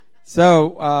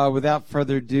Without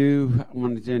further ado, I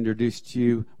wanted to introduce to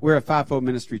you, we're a fivefold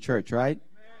ministry church, right?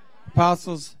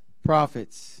 Apostles,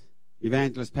 prophets,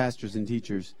 evangelists, pastors, and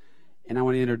teachers. And I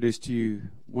want to introduce to you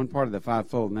one part of the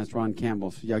fivefold, and that's Ron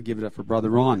Campbell. So y'all give it up for Brother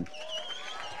Ron.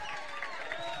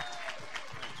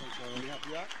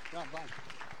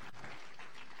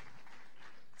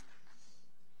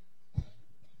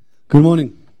 Good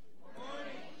morning.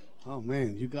 Oh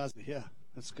man, you guys are here.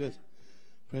 That's good.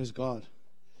 Praise God.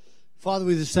 Father,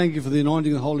 we just thank you for the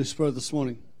anointing of the Holy Spirit this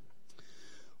morning.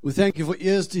 We thank you for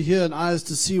ears to hear and eyes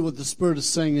to see what the Spirit is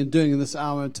saying and doing in this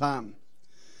hour and time.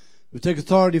 We take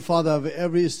authority, Father, over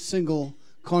every single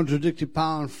contradictory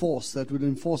power and force that would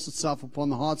enforce itself upon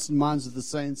the hearts and minds of the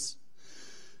saints.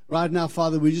 Right now,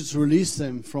 Father, we just release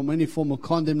them from any form of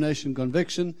condemnation,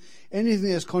 conviction,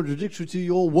 anything that's contradictory to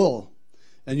your will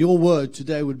and your word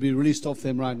today would be released off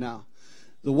them right now.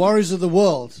 The warriors of the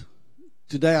world,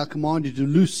 today I command you to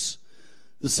loose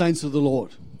the saints of the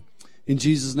Lord. In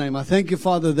Jesus' name, I thank you,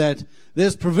 Father, that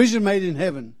there's provision made in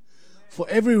heaven for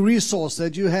every resource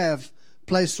that you have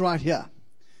placed right here.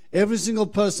 Every single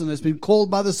person that's been called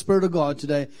by the Spirit of God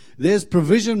today, there's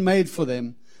provision made for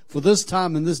them for this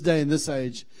time and this day and this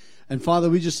age. And Father,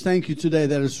 we just thank you today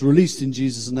that it's released in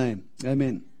Jesus' name.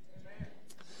 Amen.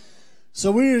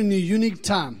 So we're in a unique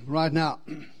time right now.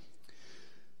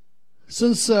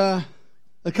 Since a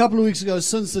couple of weeks ago,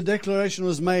 since the declaration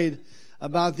was made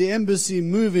about the embassy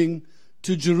moving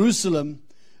to Jerusalem,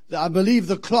 I believe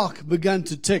the clock began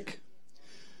to tick.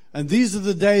 And these are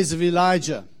the days of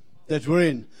Elijah that we're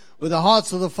in, where the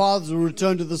hearts of the fathers will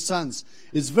return to the sons.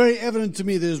 It's very evident to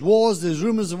me there's wars, there's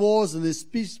rumors of wars, and there's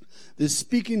peace. There's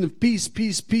speaking of peace,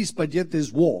 peace, peace, but yet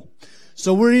there's war.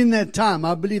 So we're in that time.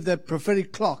 I believe that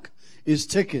prophetic clock is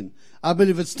ticking. I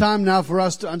believe it's time now for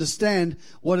us to understand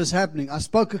what is happening. I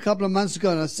spoke a couple of months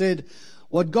ago and I said,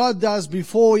 what God does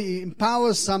before He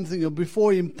empowers something or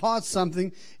before He imparts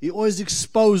something, He always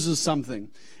exposes something.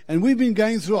 And we've been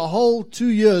going through a whole 2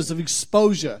 years of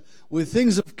exposure where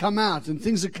things have come out and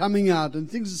things are coming out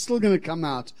and things are still going to come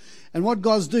out. And what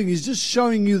God's doing is just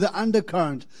showing you the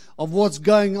undercurrent of what's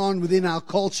going on within our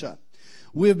culture.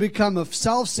 We have become a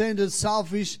self-centered,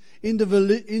 selfish,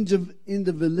 individual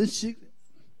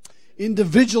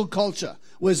culture,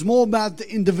 where it's more about the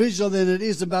individual than it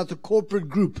is about the corporate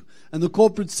group and the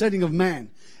corporate setting of man.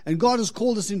 And God has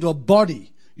called us into a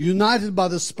body, united by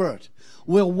the Spirit.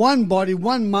 We're one body,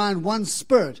 one mind, one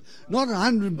spirit. Not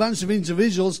 100 bunch of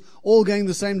individuals all going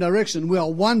the same direction. We are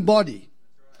one body,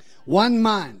 one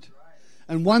mind,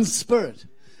 and one spirit.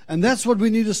 And that's what we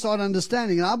need to start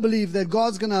understanding. And I believe that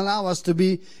God's going to allow us to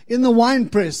be in the wine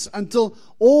press until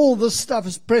all this stuff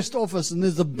is pressed off us and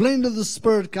there's a blend of the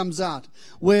Spirit comes out,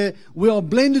 where we are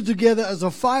blended together as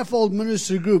a fivefold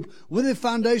ministry group with the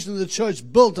foundation of the church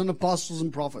built on apostles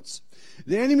and prophets.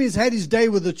 The enemy has had his day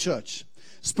with the church.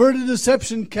 Spirit of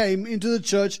deception came into the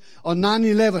church on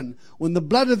 9/11 when the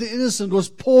blood of the innocent was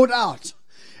poured out,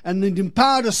 and it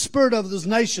empowered a spirit of this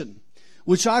nation,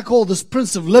 which I call this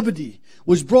Prince of Liberty,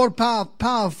 which brought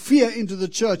power, fear into the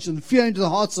church and fear into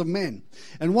the hearts of men.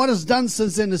 And what has done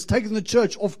since then is taken the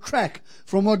church off track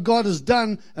from what God has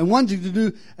done and wanting to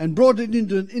do and brought it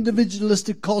into an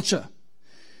individualistic culture.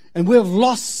 And we have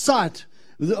lost sight.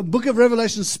 The book of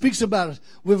Revelation speaks about it.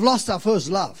 We've lost our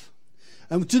first love.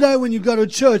 And today when you go to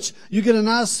church, you get a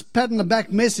nice pat on the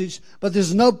back message, but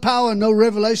there's no power, no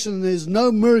revelation, and there's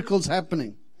no miracles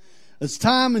happening. It's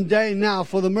time and day now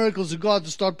for the miracles of God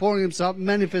to start pouring Himself,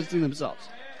 manifesting themselves.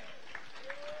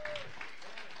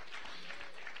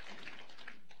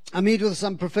 I meet with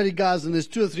some prophetic guys, and there's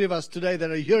 2 or 3 of us today that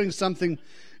are hearing something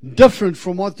different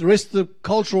from what the rest of the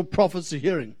cultural prophets are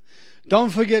hearing.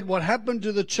 Don't forget what happened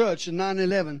to the church in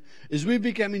 9/11 is we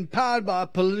became empowered by a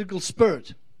political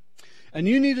spirit. And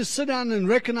you need to sit down and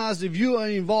recognize if you are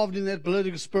involved in that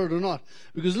political spirit or not.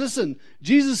 Because listen,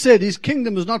 Jesus said His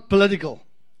kingdom is not political.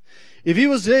 If He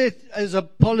was there as a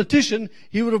politician,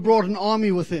 He would have brought an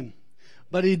army with Him.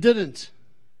 But He didn't.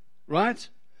 Right?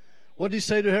 What did He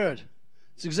say to Herod?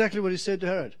 It's exactly what He said to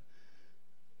Herod.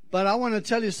 But I want to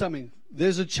tell you something.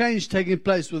 There's a change taking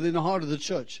place within the heart of the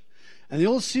church. And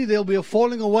you'll see there'll be a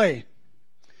falling away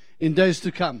in days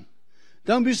to come.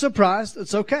 Don't be surprised.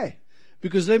 It's okay.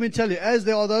 Because let me tell you, as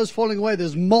there are those falling away,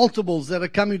 there's multiples that are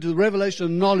coming to the revelation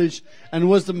and knowledge and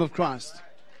wisdom of Christ.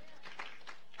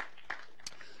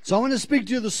 So I want to speak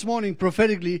to you this morning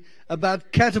prophetically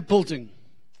about catapulting.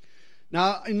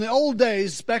 Now, in the old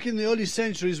days, back in the early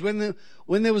centuries, when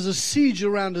there was a siege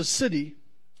around a city,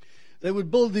 they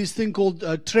would build these things called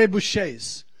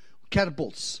trebuchets,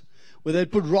 catapults, where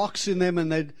they'd put rocks in them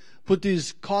and they'd put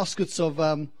these caskets of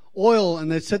oil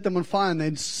and they'd set them on fire and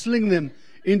they'd sling them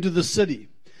into the city.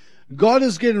 God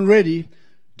is getting ready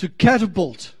to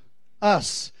catapult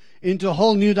us into a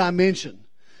whole new dimension.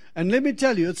 And let me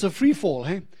tell you, it's a free fall.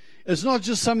 Hey? It's not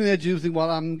just something that you think, well,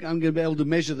 I'm going to be able to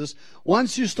measure this.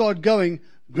 Once you start going,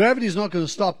 gravity is not going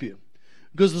to stop you.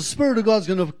 Because the Spirit of God is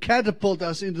going to catapult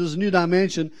us into this new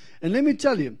dimension. And let me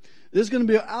tell you, there's going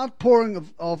to be an outpouring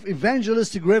of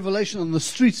evangelistic revelation on the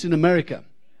streets in America.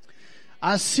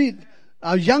 I see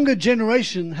our younger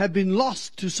generation have been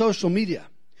lost to social media.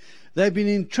 They've been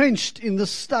entrenched in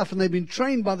this stuff, and they've been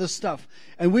trained by this stuff.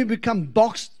 And we become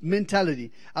boxed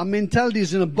mentality. Our mentality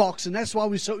is in a box, and that's why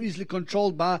we're so easily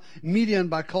controlled by media and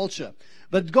by culture.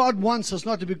 But God wants us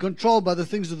not to be controlled by the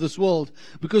things of this world,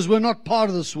 because we're not part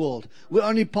of this world. We're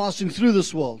only passing through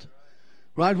this world.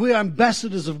 Right? We're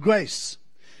ambassadors of grace.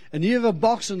 And you have a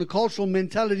box in the cultural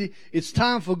mentality. It's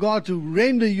time for God to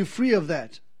render you free of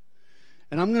that.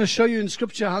 And I'm going to show you in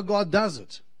Scripture how God does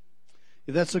it,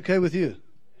 if that's okay with you.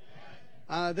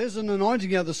 There's an anointing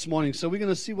here this morning, so we're going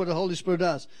to see what the Holy Spirit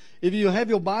does. If you have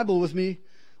your Bible with me,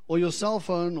 or your cell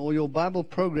phone, or your Bible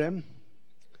program,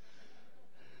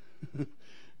 go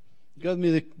with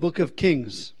me the book of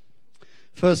Kings,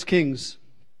 1 Kings.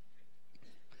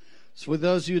 So for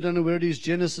those of you who don't know where it is,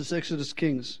 Genesis, Exodus,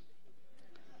 Kings.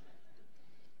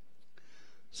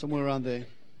 Somewhere around there.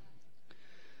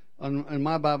 On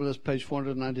my Bible is page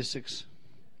 496.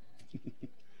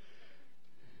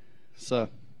 So,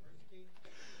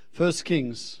 1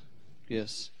 Kings,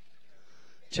 yes,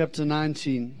 chapter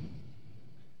 19.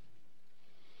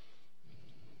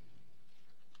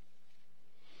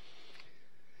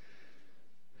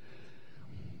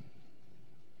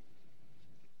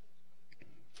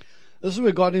 This is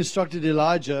where God instructed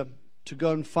Elijah to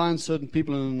go and find certain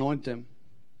people and anoint them.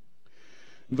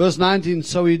 Verse 19,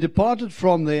 so he departed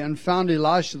from there and found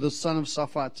Elisha the son of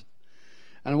Shaphat.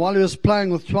 And while he was playing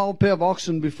with 12 pair of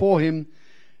oxen before him,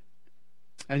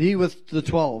 and he with the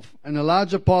 12, and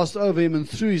Elijah passed over him and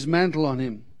threw his mantle on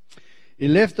him. He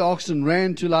left the oxen,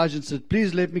 ran to Elijah and said,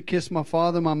 please let me kiss my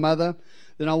father, my mother,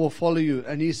 then I will follow you.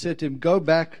 And he said to him, go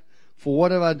back, for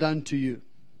what have I done to you?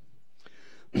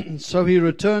 So he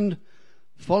returned,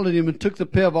 followed him, and took the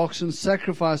pair of oxen,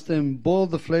 sacrificed them,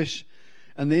 boiled the flesh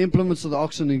and the implements of the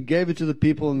oxen, and gave it to the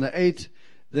people, and they ate.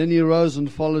 Then he arose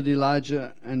and followed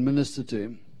Elijah and ministered to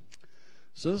him.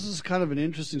 So this is kind of an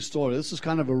interesting story. This is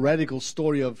kind of a radical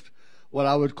story of what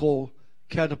I would call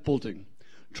catapulting,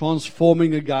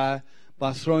 transforming a guy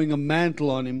by throwing a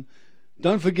mantle on him.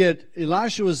 Don't forget,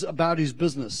 Elisha was about his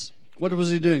business. What was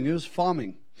he doing? He was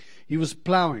farming. He was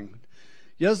plowing.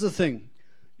 Here's the thing.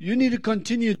 You need to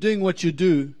continue doing what you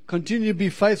do. Continue to be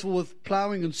faithful with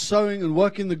plowing and sowing and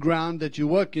working the ground that you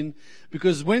work in.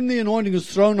 Because when the anointing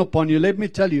is thrown upon you, let me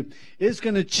tell you, it's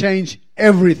going to change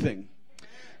everything.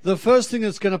 The first thing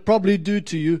it's going to probably do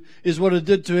to you is what it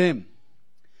did to him.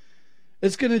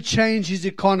 It's going to change his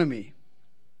economy.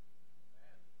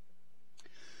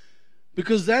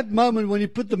 Because that moment when he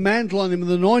put the mantle on him and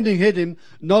the anointing hit him,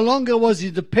 no longer was he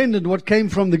dependent on what came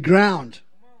from the ground.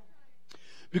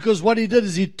 Because what he did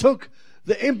is he took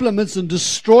the implements and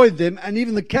destroyed them, and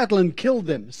even the cattle, and killed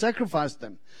them, sacrificed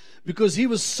them. Because he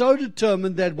was so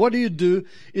determined that what he would do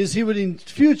is he would in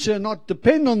future not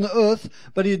depend on the earth,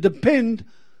 but he'd depend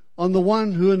on the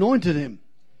one who anointed him.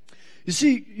 You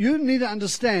see, you need to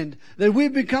understand that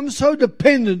we've become so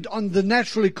dependent on the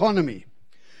natural economy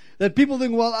that people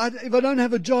think, well, if I don't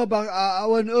have a job, I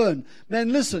won't earn.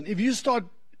 Man, listen, if you start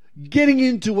getting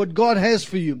into what God has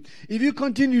for you, if you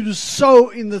continue to sow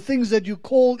in the things that you're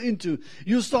called into,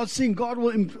 you'll start seeing God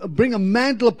will bring a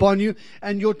mantle upon you,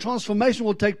 and your transformation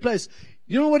will take place.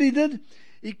 You know what he did?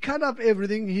 He cut up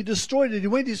everything. He destroyed it. He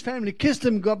went to his family, kissed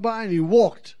him goodbye, and he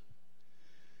walked.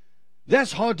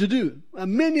 That's hard to do.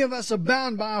 And many of us are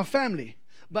bound by our family,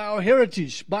 by our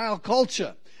heritage, by our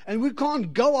culture. And we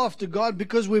can't go after God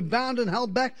because we're bound and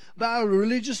held back by our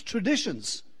religious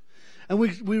traditions. And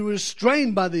we're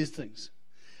restrained by these things.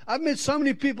 I've met so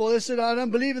many people, they said, I don't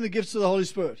believe in the gifts of the Holy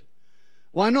Spirit.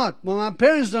 Why not? Well, my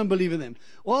parents don't believe in them.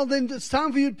 Well, then it's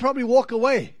time for you to probably walk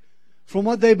away from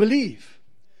what they believe.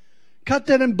 Cut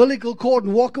that umbilical cord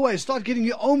and walk away. Start getting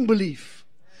your own belief.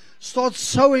 Start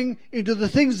sowing into the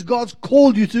things God's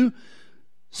called you to,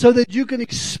 so that you can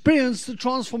experience the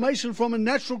transformation from a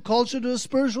natural culture to a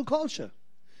spiritual culture.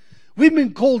 We've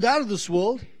been called out of this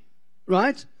world,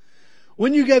 right?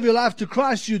 When you gave your life to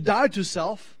Christ, you died to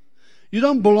self. You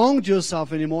don't belong to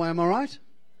yourself anymore, am I right?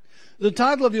 The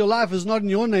title of your life is not in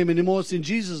your name anymore, it's in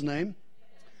Jesus' name,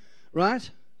 right?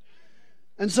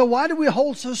 And so why do we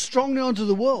hold so strongly onto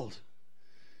the world?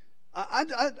 I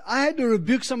had to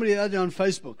rebuke somebody the other day on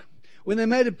Facebook when they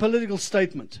made a political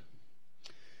statement.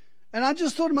 And I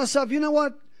just thought to myself, you know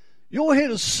what? Your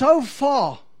head is so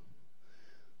far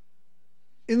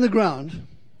in the ground.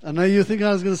 I know you think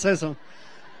I was going to say something.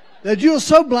 That you're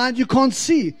so blind you can't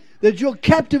see. That you're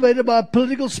captivated by a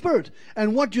political spirit.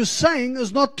 And what you're saying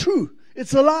is not true.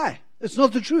 It's a lie. It's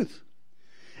not the truth.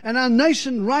 And our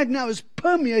nation right now is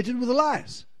permeated with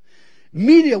lies.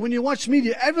 Media, when you watch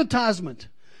media, advertisement.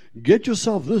 Get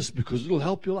yourself this because it'll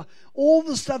help your life. All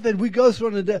the stuff that we go through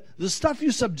on a day, the stuff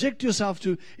you subject yourself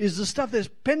to is the stuff that's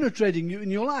penetrating you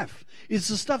in your life. It's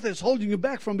the stuff that's holding you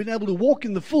back from being able to walk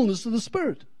in the fullness of the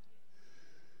Spirit.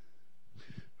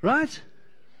 Right?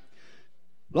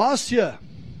 Last year,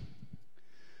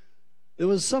 there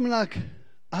was something like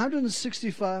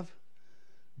 $165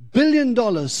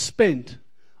 billion spent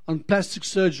on plastic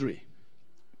surgery.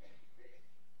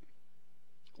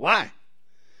 Why?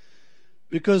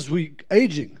 Because we're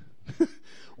aging.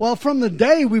 Well, from the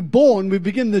day we're born, we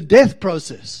begin the death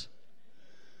process.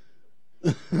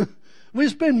 We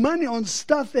spend money on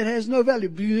stuff that has no value.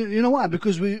 You know why?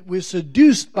 Because we're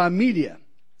seduced by media.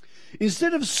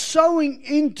 Instead of sowing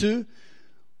into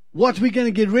what we're going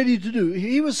to get ready to do,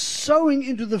 he was sowing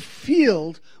into the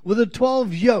field with a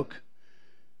 12 yoke.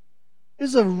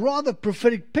 There's a rather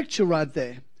prophetic picture right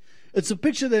there. It's a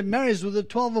picture that marries with the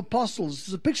 12 apostles.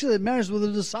 It's a picture that marries with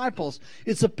the disciples.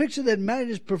 It's a picture that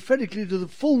marries prophetically to the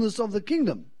fullness of the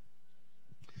kingdom.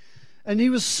 And he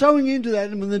was sowing into that.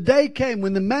 And when the day came,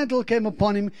 when the mantle came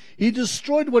upon him, he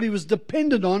destroyed what he was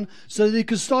dependent on so that he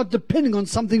could start depending on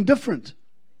something different.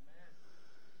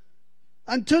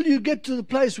 Until you get to the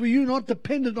place where you're not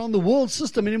dependent on the world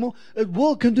system anymore, the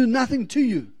world can do nothing to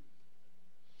you.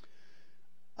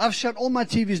 I've shut all my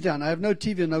TVs down. I have no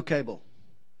TV and no cable.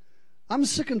 I'm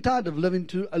sick and tired of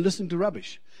listening to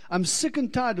rubbish. I'm sick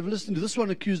and tired of listening to this one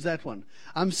accuse that one.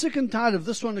 I'm sick and tired of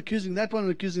this one accusing that one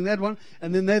and accusing that one,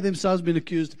 and then they themselves been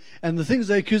accused, and the things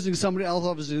they're accusing somebody else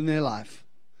of is in their life.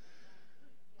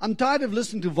 I'm tired of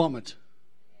listening to vomit.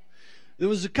 There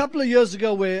was a couple of years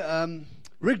ago where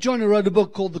Rick Joyner wrote a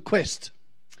book called The Quest.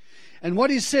 And what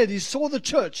he said, he saw the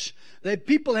church, that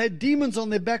people had demons on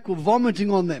their back, were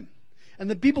vomiting on them. And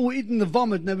the people were eating the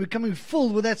vomit, and they were becoming full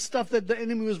with that stuff that the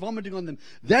enemy was vomiting on them.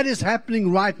 That is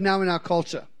happening right now in our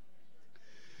culture.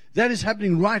 That is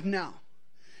happening right now.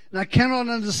 And I cannot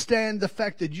understand the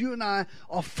fact that you and I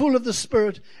are full of the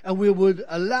Spirit, and we would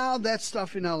allow that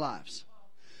stuff in our lives.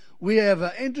 We have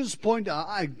an entrance point, our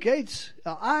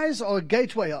eyes are a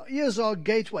gateway, our ears are a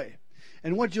gateway.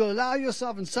 And what you allow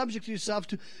yourself and subject yourself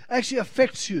to actually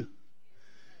affects you.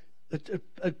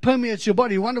 It permeates your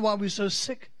body. You wonder why we're so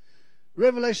sick.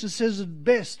 Revelation says it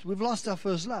best. We've lost our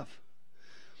first love.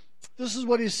 This is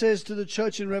what he says to the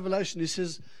church in Revelation. He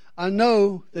says, I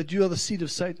know that you are the seed of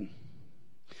Satan.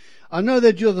 I know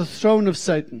that you're the throne of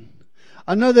Satan.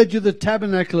 I know that you're the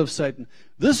tabernacle of Satan.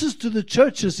 This is to the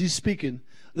churches he's speaking.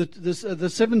 The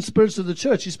seven spirits of the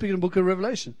church. He's speaking in the book of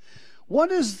Revelation. What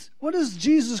is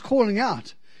Jesus calling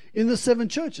out in the seven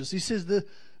churches? He says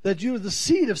that you're the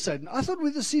seed of Satan. I thought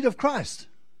we're the seed of Christ.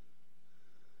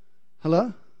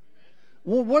 Hello?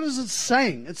 Well, what is it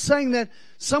saying? It's saying that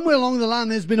somewhere along the line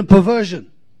there's been a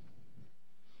perversion.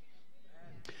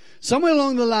 Somewhere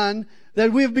along the line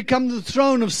that we have become the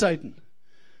throne of Satan.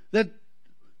 That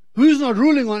who's not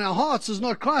ruling on our hearts is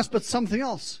not Christ but something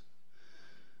else.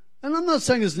 And I'm not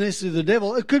saying it's necessarily the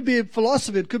devil. It could be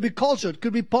philosophy. It could be culture. It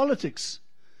could be politics.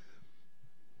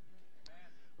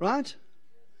 Right?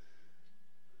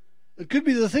 It could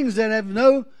be the things that have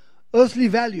no earthly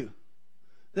value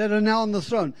that are now on the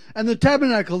throne. And the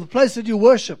tabernacle, the place that you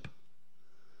worship,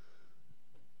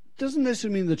 doesn't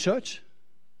necessarily mean the church.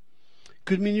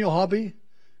 Could mean your hobby.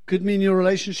 Could mean your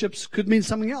relationships. Could mean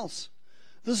something else.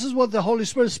 This is what the Holy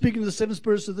Spirit is speaking to the seven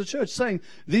spirits of the church, saying,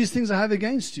 these things I have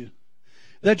against you.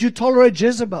 That you tolerate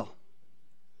Jezebel.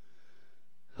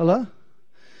 Hello?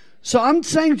 So I'm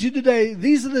saying to you today,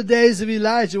 these are the days of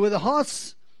Elijah where the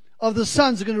hearts of the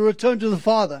sons are going to return to the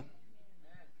Father.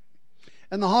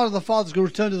 And the heart of the Father is going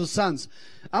to return to the sons.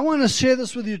 I want to share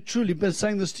this with you truly, but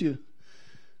saying this to you.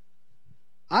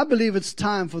 I believe it's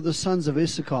time for the sons of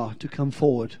Issachar to come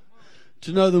forward,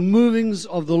 to know the movings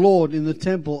of the Lord in the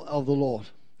temple of the Lord.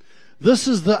 This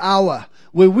is the hour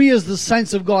where we as the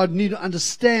saints of God need to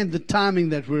understand the timing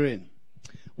that we're in.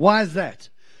 Why is that?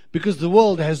 Because the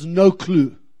world has no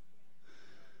clue.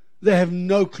 They have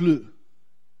no clue.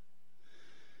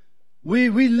 We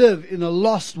live in a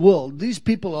lost world. These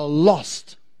people are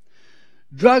lost.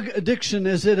 Drug addiction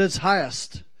is at its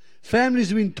highest. Families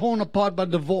have been torn apart by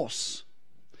divorce.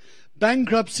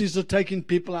 Bankruptcies are taking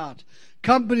people out.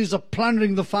 Companies are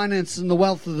plundering the finances and the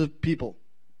wealth of the people.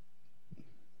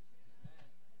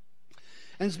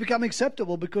 And it's become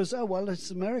acceptable because, oh, well,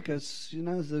 it's America. It's,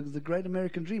 the great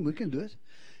American dream. We can do it.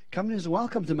 Companies are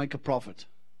welcome to make a profit.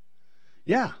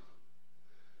 Yeah.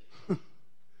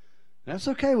 That's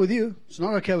okay with you. It's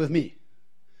not okay with me.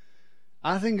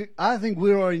 I think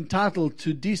we are entitled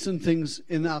to decent things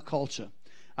in our culture.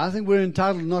 I think we're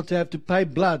entitled not to have to pay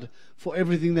blood for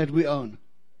everything that we own.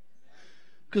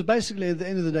 Because basically, at the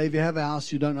end of the day, if you have a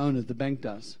house, you don't own it. The bank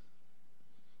does.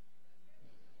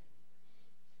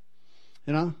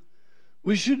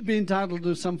 We should be entitled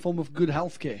to some form of good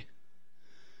health care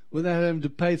without having to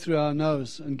pay through our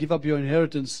nose and give up your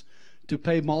inheritance to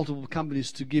pay multiple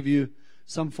companies to give you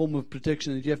some form of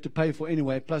protection that you have to pay for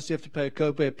anyway, plus you have to pay a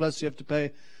copay, plus you have to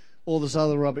pay all this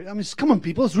other rubbish. I mean, come on,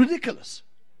 people, it's ridiculous.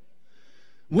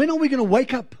 When are we going to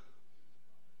wake up?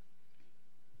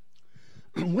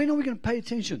 When are we going to pay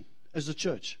attention as a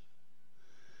church?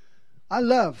 I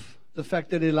love the fact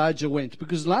that Elijah went,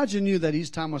 because Elijah knew that his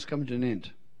time was coming to an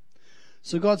end.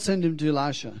 So God sent him to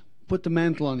Elisha, put the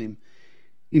mantle on him.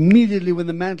 Immediately when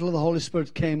the mantle of the Holy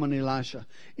Spirit came on Elisha,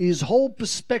 his whole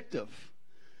perspective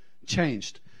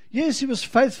changed. Yes, he was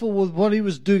faithful with what he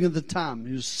was doing at the time.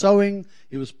 He was sowing,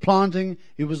 he was planting,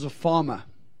 he was a farmer.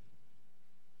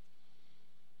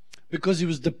 Because he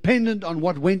was dependent on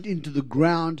what went into the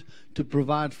ground to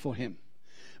provide for him.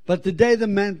 But the day the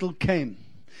mantle came,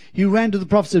 he ran to the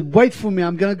prophet and said, wait for me,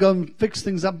 I'm going to go and fix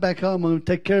things up back home, I'm going to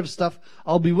take care of stuff,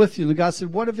 I'll be with you. And the guy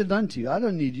said, what have I done to you? I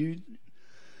don't need you.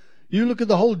 You look at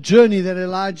the whole journey that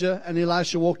Elijah and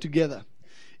Elisha walked together.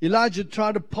 Elijah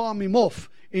tried to palm him off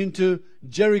into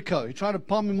Jericho. He tried to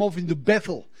palm him off into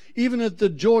Bethel. Even at the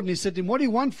Jordan, he said to him, what do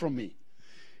you want from me?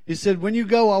 He said, when you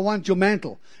go, I want your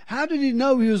mantle. How did he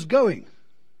know he was going?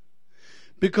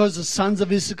 Because the sons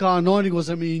of Issachar anointing was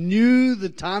him. He knew the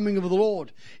timing of the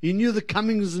Lord. He knew the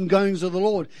comings and goings of the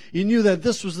Lord. He knew that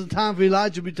this was the time for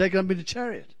Elijah to be taken up in a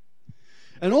chariot.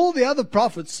 And all the other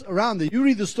prophets around there, you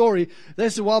read the story, they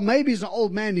said, well, maybe he's an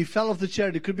old man. He fell off the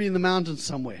chariot. He could be in the mountains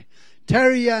somewhere.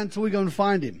 Tarry here until we go and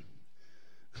find him.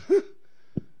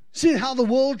 See how the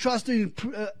world tries to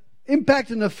impact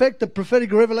and affect the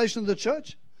prophetic revelation of the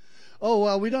church? Oh,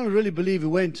 well, we don't really believe he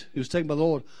went. He was taken by the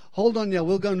Lord. Hold on, yeah,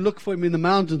 we'll go and look for him in the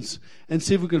mountains and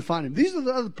see if we can find him. These are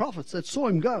the other prophets that saw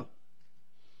him go.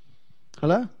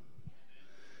 Hello?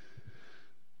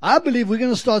 I believe we're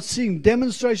going to start seeing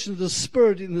demonstrations of the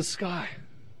Spirit in the sky.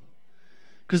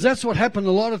 Because that's what happened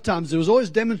a lot of times. There was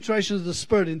always demonstrations of the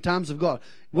Spirit in times of God.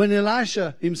 When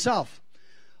Elisha himself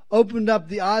opened up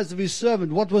the eyes of his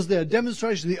servant, what was there? A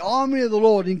demonstration. The army of the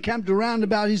Lord encamped around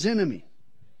about his enemy.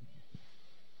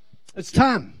 It's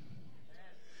time.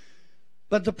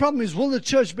 But the problem is, will the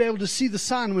church be able to see the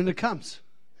sign when it comes?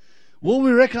 Will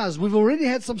we recognize? We've already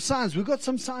had some signs. We've got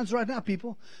some signs right now,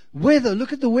 people. Weather.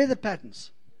 Look at the weather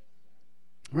patterns.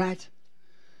 Right?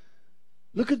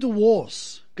 Look at the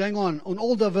wars going on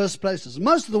all diverse places.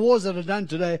 Most of the wars that are done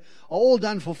today are all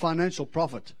done for financial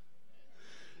profit.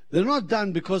 They're not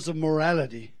done because of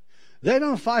morality. They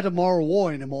don't fight a moral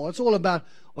war anymore. It's all about,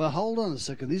 well, hold on a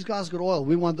second. These guys got oil.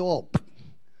 We want the oil.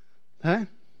 Huh?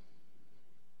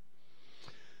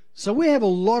 So we have a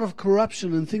lot of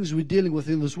corruption and things we're dealing with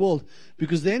in this world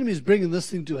because the enemy is bringing this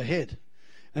thing to a head.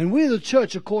 And we, the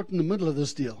church, are caught in the middle of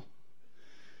this deal.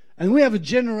 And we have a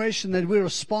generation that we're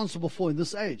responsible for in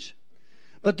this age.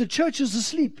 But the church is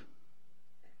asleep.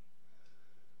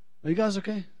 Are you guys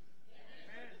okay?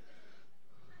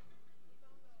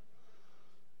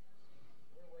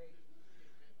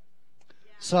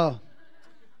 So,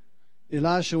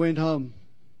 Elisha went home,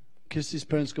 kissed his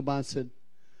parents goodbye and said,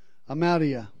 I'm out of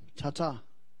here. Ta-ta.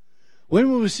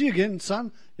 When will we see you again,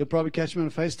 son? You'll probably catch me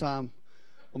on FaceTime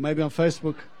or maybe on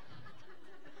Facebook.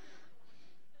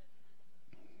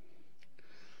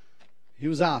 He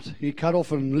was out. He cut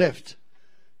off and left.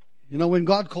 You know, when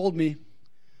God called me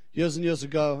years and years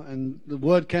ago and the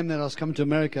word came that I was coming to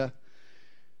America,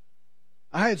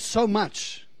 I had so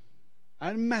much. I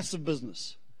had a massive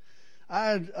business. I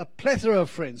had a plethora of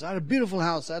friends. I had a beautiful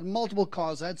house. I had multiple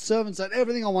cars. I had servants. I had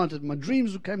everything I wanted. My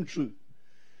dreams came true.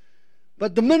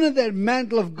 But the minute that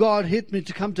mantle of God hit me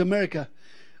to come to America,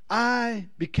 I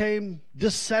became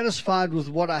dissatisfied with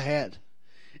what I had.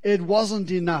 It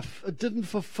wasn't enough. It didn't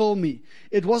fulfill me.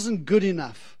 It wasn't good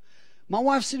enough. My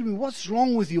wife said to me, what's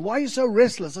wrong with you? Why are you so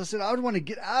restless? I said, I don't want to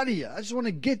get out of here. I just want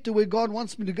to get to where God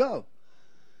wants me to go.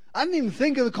 I didn't even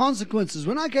think of the consequences.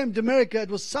 When I came to America, it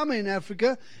was summer in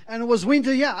Africa and it was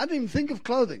winter here. I didn't even think of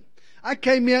clothing. I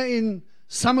came here in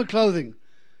summer clothing.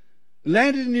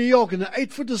 Landed in New York and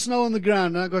 8 foot of snow on the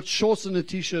ground and I got shorts and a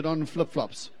t-shirt on and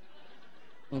flip-flops.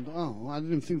 Oh, I didn't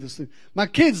even think this thing. My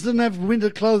kids didn't have winter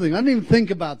clothing. I didn't even think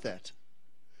about that.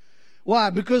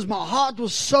 Why? Because my heart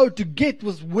was so to get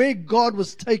with where God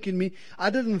was taking me. I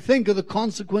didn't think of the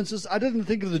consequences. I didn't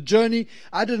think of the journey.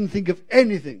 I didn't think of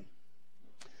anything.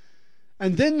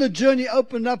 And then the journey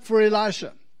opened up for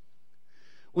Elisha.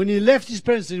 When he left his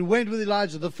parents and he went with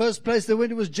Elijah, the first place they went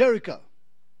to was Jericho.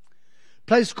 A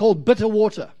place called Bitter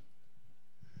Water.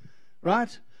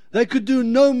 Right? They could do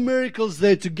no miracles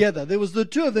there together. There was the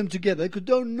two of them together. They could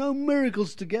do no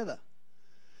miracles together.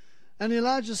 And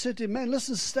Elijah said to him, man,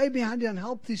 listen, stay behind here and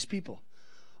help these people.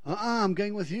 I'm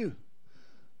going with you.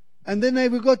 And then they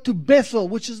got to Bethel,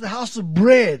 which is the house of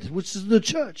bread, which is the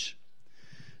church.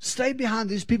 Stay behind,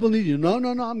 these people need you. No,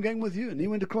 I'm going with you. And he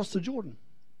went across the Jordan.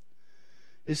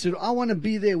 He said, I want to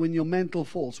be there when your mantle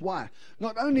falls. Why?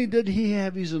 Not only did he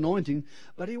have his anointing,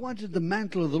 but he wanted the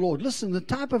mantle of the Lord. Listen, the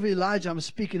type of Elijah I'm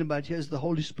speaking about here is the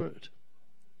Holy Spirit.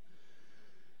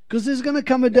 Because there's going to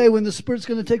come a day when the Spirit's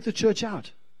going to take the church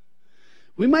out.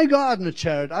 We may go out in a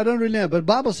chariot. I don't really know. But the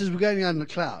Bible says we're going out in a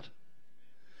cloud.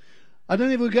 I don't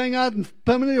know if we're going out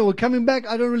permanently or we're coming back.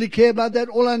 I don't really care about that.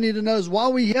 All I need to know is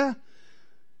while we're here,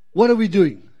 what are we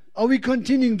doing? Are we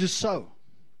continuing to sow?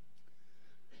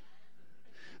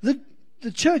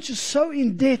 The church is so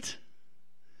in debt.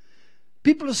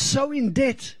 People are so in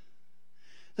debt.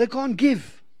 They can't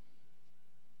give.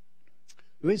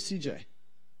 Where's CJ?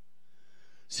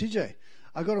 CJ,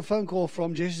 I got a phone call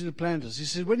from Jesse Duplantis. He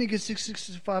said when he gets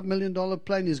 $65 million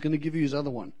plane, he's going to give you his other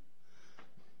one.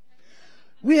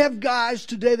 We have guys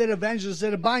today that are evangelists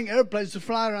that are buying airplanes to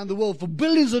fly around the world for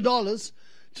billions of dollars.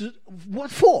 What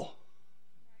for?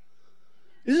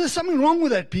 Is there something wrong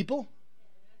with that, people?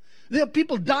 There are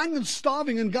people dying and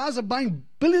starving, and guys are buying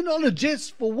billion-dollar jets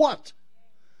for what?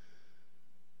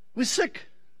 We're sick.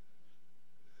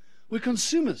 We're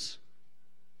consumers.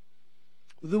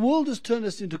 The world has turned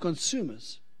us into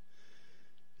consumers.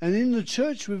 And in the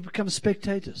church, we've become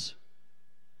spectators.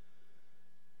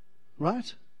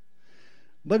 Right?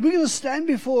 But we're going to stand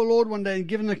before the Lord one day and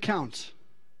give an account.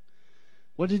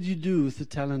 What did you do with the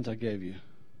talent I gave you?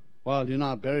 Well,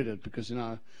 I buried it because,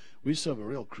 we serve a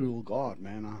real cruel God,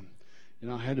 man.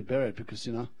 I had to bury it because,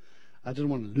 I didn't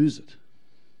want to lose it.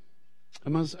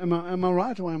 Am I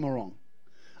right or am I wrong?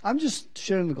 I'm just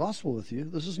sharing the gospel with you.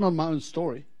 This is not my own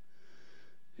story.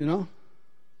 Don't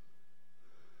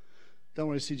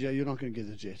worry, CJ, you're not going to get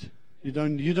the jet. You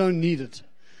don't need it.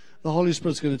 The Holy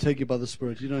Spirit's going to take you by the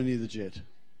Spirit. You don't need the jet.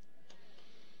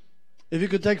 If you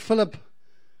could take Philip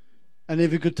and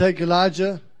if you could take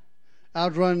Elijah,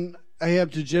 outrun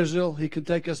Ahab to Jezreel, he can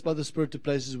take us by the Spirit to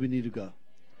places we need to go.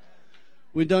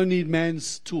 We don't need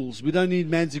man's tools. We don't need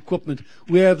man's equipment.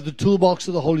 We have the toolbox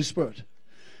of the Holy Spirit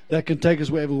that can take us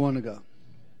wherever we want to go.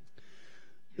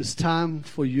 It's time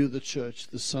for you, the church,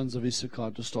 the sons of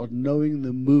Issachar, to start knowing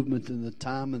the movement and the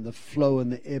time and the flow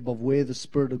and the ebb of where the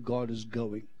Spirit of God is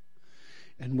going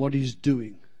and what He's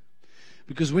doing.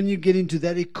 Because when you get into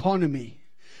that economy,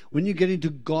 when you get into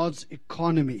God's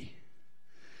economy,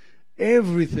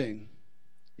 everything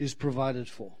is provided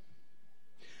for.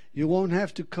 You won't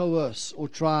have to coerce or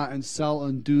try and sell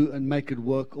and do and make it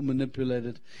work or manipulate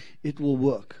it. It will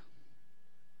work.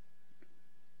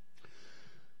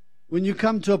 When you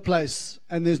come to a place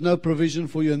and there's no provision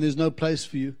for you and there's no place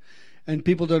for you and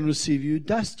people don't receive you,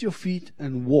 dust your feet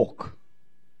and walk.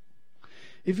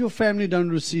 If your family don't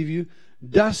receive you,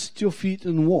 dust your feet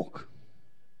and walk.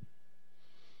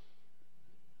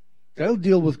 They'll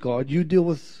deal with God. You deal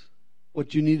with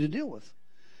what you need to deal with.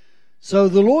 So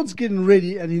the Lord's getting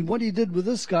ready, and what He did with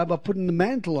this guy by putting the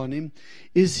mantle on him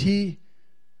is He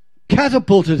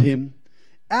catapulted him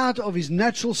out of his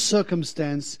natural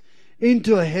circumstance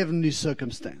into a heavenly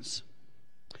circumstance.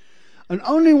 And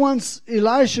only once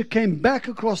Elisha came back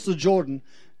across the Jordan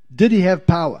did he have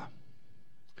power.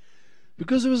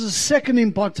 Because there was a second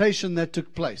impartation that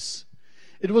took place.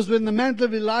 It was when the mantle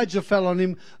of Elijah fell on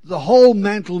him, the whole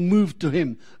mantle moved to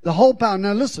him. The whole power.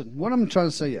 Now listen, what I'm trying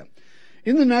to say here.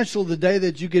 In the natural, the day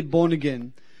that you get born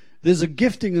again, there's a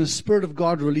gifting and a Spirit of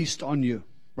God released on you,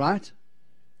 right?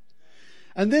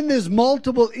 And then there's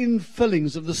multiple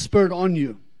infillings of the Spirit on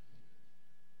you.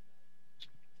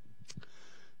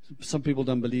 Some people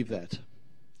don't believe that.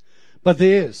 But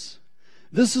there is.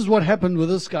 This is what happened with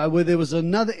this guy, where there was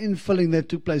another infilling that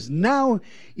took place. Now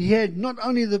he had not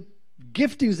only the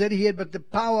giftings that he had, but the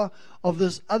power of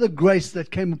this other grace that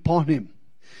came upon him.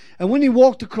 And when he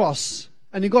walked across,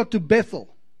 and he got to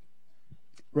Bethel,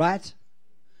 right?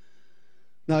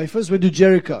 Now, he first went to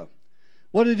Jericho.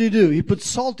 What did he do? He put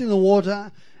salt in the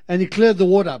water, and he cleared the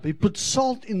water up. He put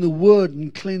salt in the Word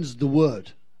and cleansed the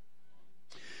Word.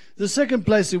 The second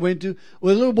place he went to,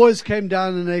 where the little boys came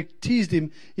down and they teased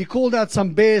him, he called out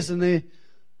some bears and they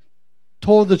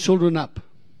tore the children up.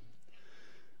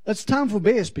 It's time for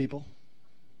bears, people.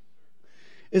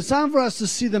 It's time for us to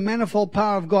see the manifold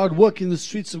power of God work in the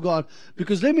streets of God.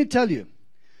 Because let me tell you,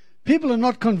 people are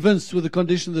not convinced with the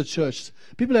condition of the church.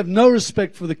 People have no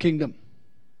respect for the kingdom.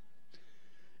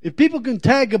 If people can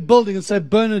tag a building and say,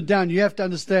 burn it down, you have to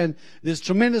understand there's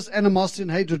tremendous animosity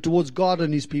and hatred towards God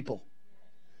and His people.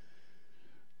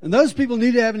 And those people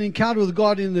need to have an encounter with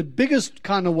God in the biggest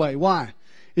kind of way. Why?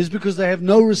 It's because they have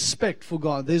no respect for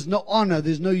God. There's no honor.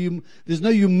 There's no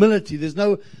humility. There's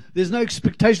no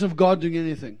expectation of God doing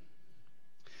anything.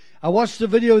 I watched a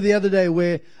video the other day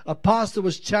where a pastor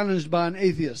was challenged by an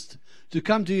atheist to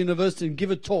come to university and give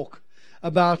a talk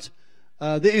about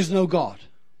there is no God.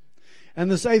 And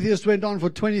this atheist went on for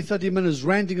 20, 30 minutes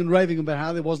ranting and raving about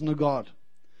how there wasn't a God.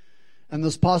 And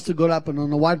this pastor got up and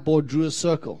on a whiteboard drew a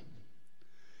circle.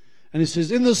 And he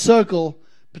says, in this circle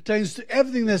pertains to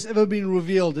everything that's ever been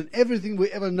revealed and everything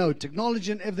we ever know.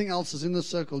 Technology and everything else is in the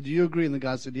circle. Do you agree? And the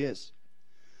guy said, yes.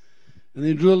 And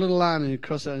he drew a little line and he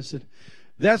crossed out and said,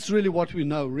 that's really what we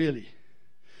know, really.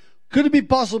 Could it be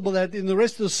possible that in the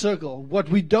rest of the circle, what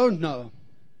we don't know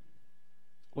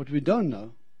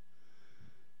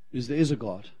is there is a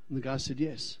God? And the guy said,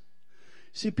 yes.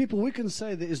 See, people, we can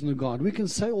say there isn't a God. We can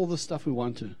say all the stuff we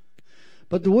want to.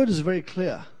 But the word is very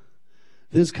clear.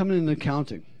 There's coming an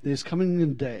accounting. There's coming a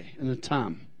day and a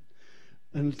time.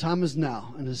 And the time is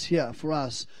now and is here for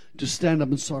us to stand up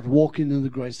and start walking in the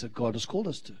grace that God has called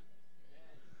us to.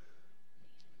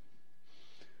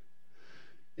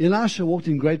 Elisha walked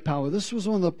in great power. This was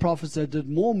one of the prophets that did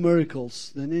more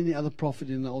miracles than any other prophet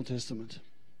in the Old Testament.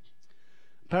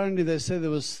 Apparently they say there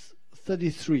was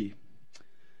 33.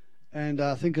 And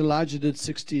I think Elijah did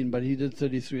 16, but he did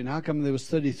 33. And how come there was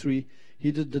 33?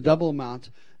 He did the double amount.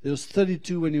 There was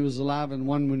 32 when he was alive and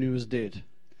 1 when he was dead.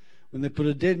 When they put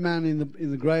a dead man in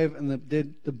the grave and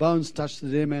the bones touched the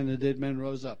dead man, and the dead man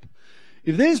rose up.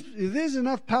 If there's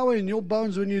enough power in your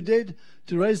bones when you're dead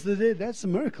to raise the dead, that's a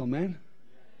miracle, man.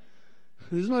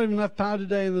 There's not even enough power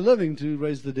today in the living to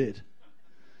raise the dead.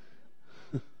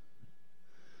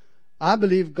 I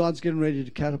believe God's getting ready to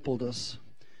catapult us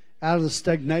out of the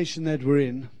stagnation that we're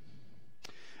in.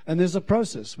 And there's a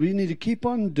process. We need to keep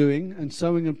on doing and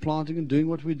sowing and planting and doing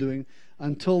what we're doing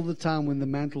until the time when the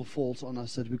mantle falls on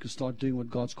us that we can start doing what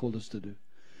God's called us to do.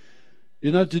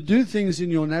 You know, to do things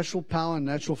in your natural power and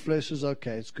natural flesh is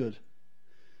okay. It's good.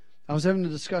 I was having a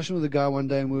discussion with a guy one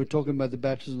day and we were talking about the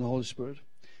baptism of the Holy Spirit.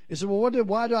 He said, well,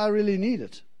 why do I really need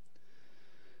it?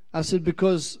 I said,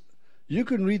 because you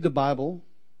can read the Bible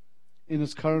in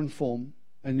its current form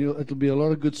and it'll be a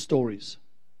lot of good stories.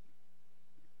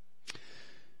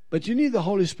 But you need the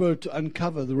Holy Spirit to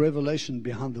uncover the revelation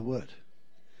behind the Word.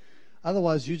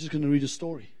 Otherwise, you're just going to read a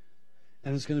story.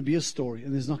 And it's going to be a story.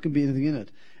 And there's not going to be anything in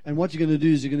it. And what you're going to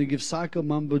do is you're going to give psycho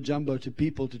mumbo jumbo to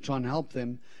people to try and help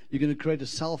them. You're going to create a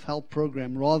self-help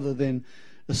program rather than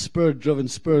a spirit-driven,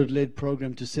 spirit-led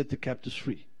program to set the captives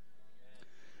free.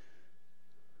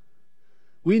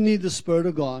 We need the Spirit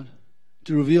of God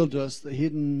to reveal to us the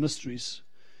hidden mysteries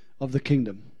of the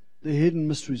kingdom. The hidden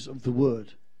mysteries of the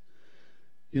Word.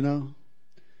 You know,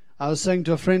 I was saying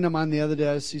to a friend of mine the other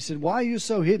day, he said, why are you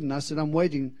so hidden? I said, I'm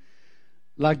waiting,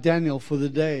 like Daniel, for the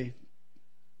day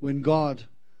when God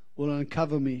will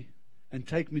uncover me and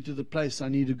take me to the place I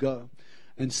need to go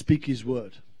and speak His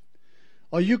word.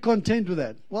 Are you content with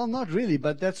that? Well, not really,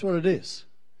 but that's what it is.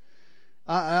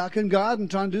 I can go out and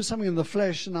try and do something in the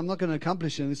flesh, and I'm not going to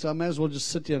accomplish anything, so I may as well just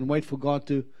sit here and wait for God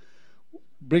to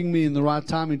bring me in the right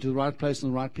time into the right place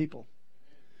and the right people.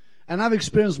 And I've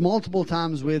experienced multiple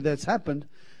times where that's happened.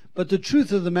 But the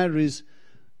truth of the matter is,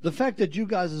 the fact that you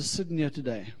guys are sitting here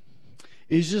today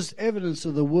is just evidence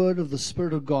of the word of the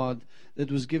Spirit of God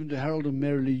that was given to Harold and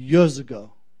Marilee years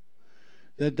ago.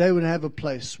 That they would have a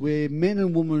place where men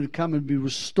and women would come and be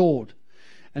restored.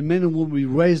 And men and women would be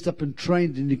raised up and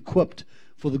trained and equipped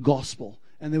for the gospel.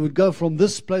 And they would go from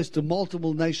this place to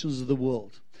multiple nations of the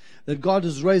world. That God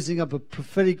is raising up a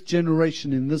prophetic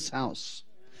generation in this house.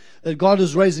 That God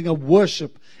is raising up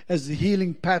worship as the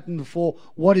healing pattern for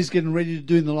what He's getting ready to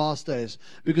do in the last days.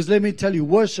 Because let me tell you,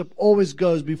 worship always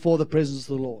goes before the presence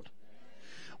of the Lord.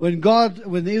 When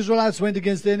the Israelites went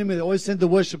against the enemy, they always sent the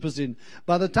worshipers in.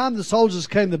 By the time the soldiers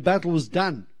came, the battle was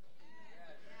done.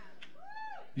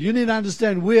 You need to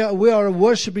understand, we are a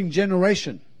worshiping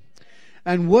generation.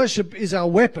 And worship is our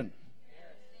weapon.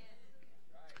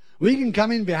 We can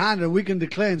come in behind and we can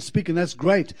declare and speak, and that's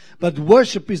great. But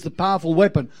worship is the powerful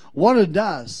weapon. What it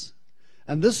does,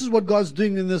 and this is what God's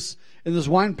doing in this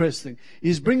wine press thing,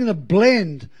 He's bringing a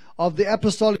blend of the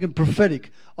apostolic and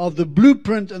prophetic, of the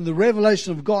blueprint and the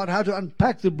revelation of God, how to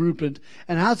unpack the blueprint,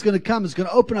 and how it's going to come. It's going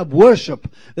to open up worship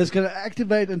that's going to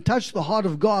activate and touch the heart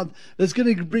of God, that's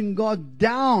going to bring God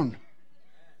down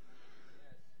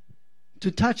to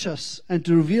touch us and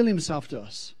to reveal himself to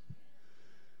us.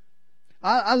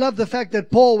 I love the fact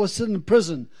that Paul was sitting in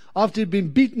prison after he'd been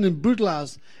beaten and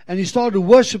brutalized, and he started to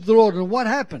worship the Lord. And what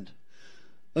happened?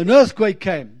 An earthquake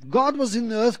came. God was in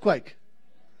the earthquake.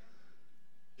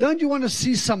 Don't you want to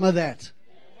see some of that?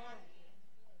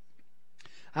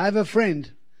 I have a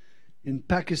friend in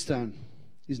Pakistan.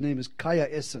 His name is Kaya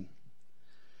Essen.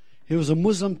 He was a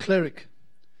Muslim cleric.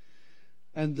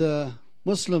 And the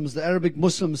Muslims, the Arabic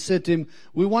Muslims, said to him,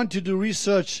 "We want you to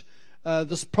research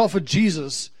this prophet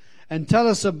Jesus and tell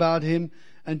us about him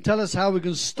and tell us how we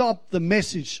can stop the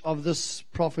message of this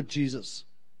prophet Jesus."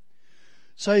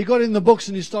 So he got in the books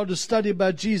and he started to study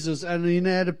about Jesus, and he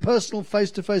had a personal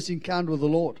face-to-face encounter with the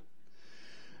Lord.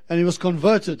 And he was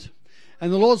converted.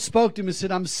 And the Lord spoke to him and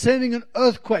said, "I'm sending an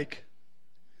earthquake.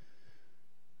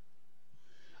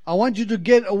 I want you to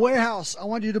get a warehouse. I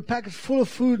want you to pack it full of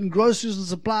food and groceries and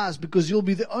supplies, because you'll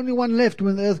be the only one left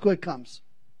when the earthquake comes."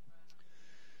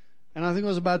 And I think it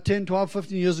was about 10, 12,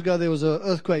 15 years ago, there was an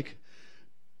earthquake.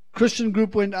 Christian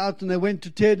group went out and they went to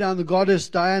tear down the goddess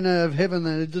Diana of heaven,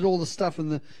 and they did all the stuff, and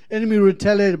the enemy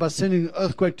retaliated by sending an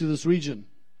earthquake to this region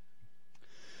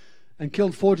and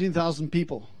killed 14,000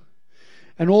 people.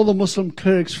 And all the Muslim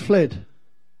clerics fled.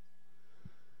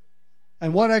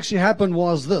 And what actually happened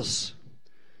was this.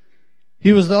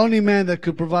 He was the only man that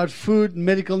could provide food and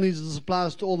medical needs and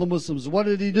supplies to all the Muslims. What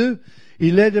did he do?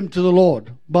 He led them to the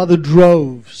Lord by the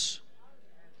droves.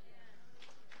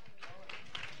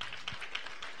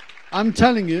 I'm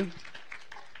telling you,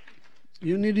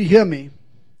 you need to hear me.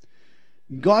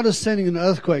 God is sending an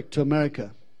earthquake to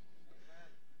America.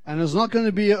 And it's not going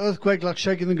to be an earthquake like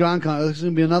shaking the ground kind. It's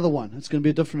going to be another one. It's going to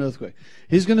be a different earthquake.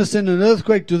 He's going to send an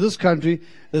earthquake to this country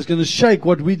that's going to shake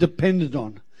what we depended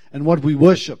on and what we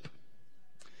worship.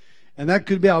 And that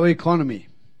could be our economy.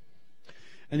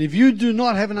 And if you do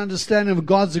not have an understanding of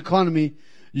God's economy,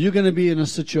 you're going to be in a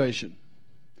situation.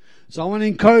 So I want to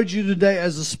encourage you today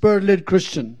as a Spirit-led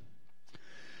Christian.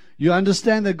 You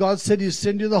understand that God said He'll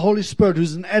send you the Holy Spirit,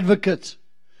 who's an advocate.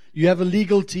 You have a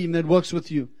legal team that works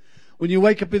with you. When you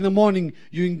wake up in the morning,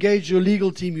 you engage your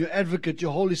legal team, your advocate,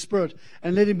 your Holy Spirit,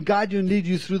 and let Him guide you and lead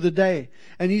you through the day.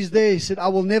 And He's there. He said, "I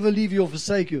will never leave you or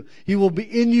forsake you." He will be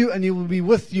in you and He will be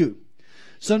with you.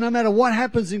 So no matter what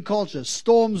happens in culture,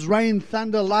 storms, rain,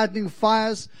 thunder, lightning,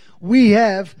 fires, we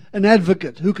have an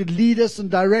advocate who could lead us and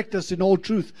direct us in all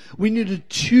truth. We need to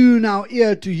tune our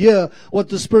ear to hear what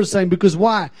the Spirit's saying. Because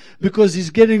why? Because He's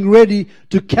getting ready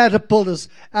to catapult us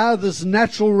out of this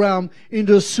natural realm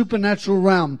into a supernatural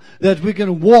realm that we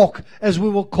can walk as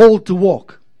we were called to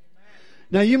walk.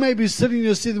 Now, you may be sitting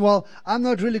there saying, "Well, I'm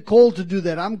not really called to do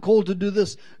that. I'm called to do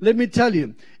this." Let me tell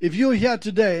you, if you're here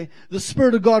today, the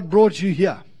Spirit of God brought you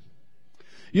here.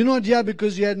 You're not here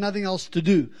because you had nothing else to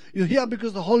do. You're here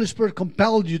because the Holy Spirit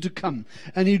compelled you to come.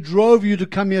 And He drove you to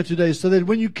come here today, so that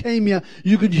when you came here,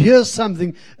 you could hear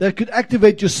something that could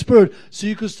activate your spirit, so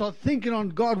you could start thinking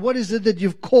on, "God, what is it that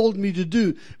You've called me to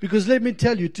do?" Because let me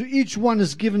tell you, to each one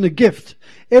is given a gift.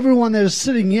 Everyone that is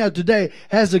sitting here today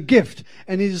has a gift.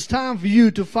 And it is time for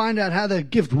you to find out how that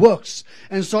gift works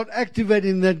and start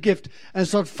activating that gift and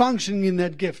start functioning in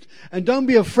that gift. And don't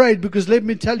be afraid, because let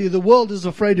me tell you, the world is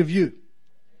afraid of you.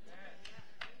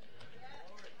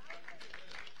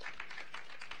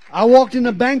 I walked in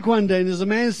a bank one day, and there's a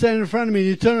man standing in front of me, and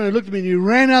he turned around and looked at me, and he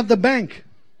ran out the bank.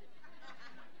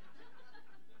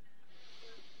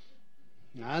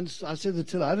 I said to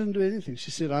Tilla, "I didn't do anything." She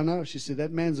said, "I know." She said,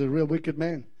 "That man's a real wicked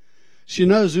man." She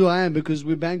knows who I am because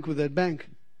we bank with that bank.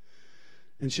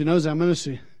 And she knows our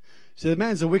ministry. She said, "The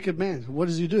man's a wicked man." What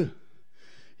does he do?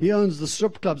 He owns the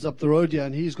strip clubs up the road here,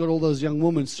 and he's got all those young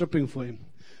women stripping for him.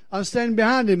 I was standing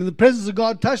behind him, and the presence of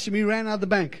God touched him. He ran out the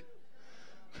bank.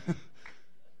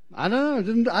 I don't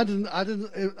know. I didn't.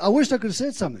 I wished I could have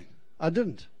said something. I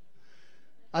didn't.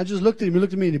 I just looked at him. He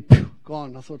looked at me and he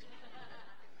gone. I thought,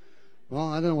 well,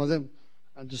 I don't know what that.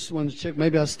 I just wanted to check.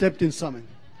 Maybe I stepped in something.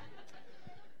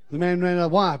 The man ran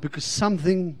out. Why? Because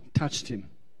something touched him.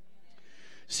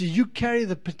 See, you carry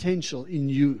the potential in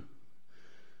you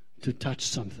to touch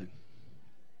something.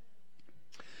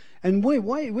 And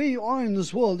where you are in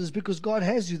this world is because God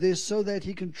has you there so that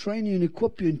He can train you and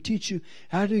equip you and teach you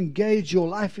how to engage your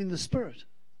life in the Spirit.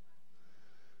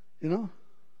 You know?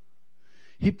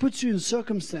 He puts you in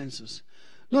circumstances.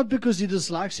 Not because He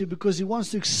dislikes you, because He wants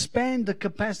to expand the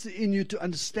capacity in you to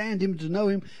understand Him, to know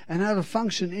Him, and how to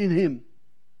function in Him.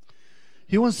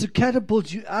 He wants to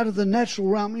catapult you out of the natural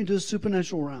realm into a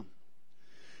supernatural realm.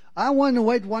 I want to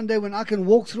wait one day when I can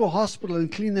walk through a hospital and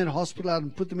clean that hospital out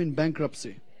and put them in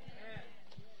bankruptcy.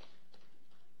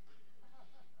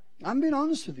 I'm being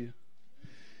honest with you.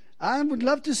 I would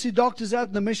love to see doctors out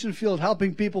in the mission field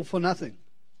helping people for nothing.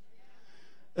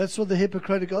 That's what the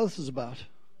Hippocratic Oath is about,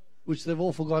 which they've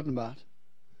all forgotten about.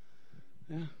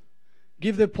 Yeah.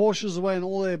 Give their Porsches away and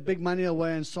all their big money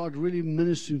away and start really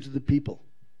ministering to the people.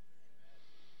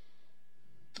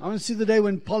 I want to see the day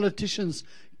when politicians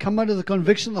come under the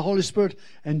conviction of the Holy Spirit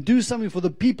and do something for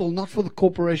the people, not for the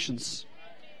corporations.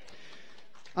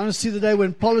 I want to see the day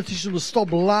when politicians will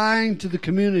stop lying to the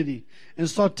community and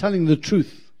start telling the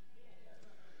truth.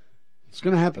 It's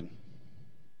going to happen.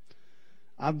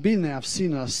 I've been there, I've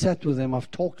seen it, I've sat with them,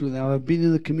 I've talked with them, I've been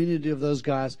in the community of those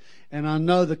guys, and I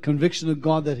know the conviction of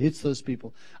God that hits those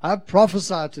people. I've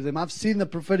prophesied to them, I've seen the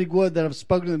prophetic word that I've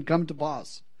spoken to them come to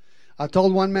pass. I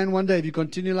told one man one day, if you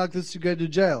continue like this, you go to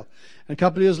jail. And a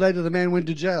couple of years later, the man went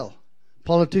to jail,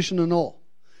 politician and all.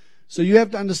 So you have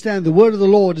to understand the word of the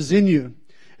Lord is in you.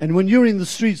 And when you're in the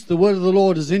streets, the word of the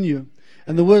Lord is in you.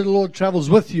 And the word of the Lord travels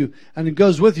with you, and it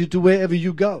goes with you to wherever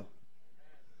you go.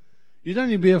 You don't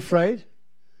need to be afraid.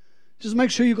 Just make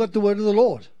sure you got the word of the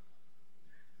Lord.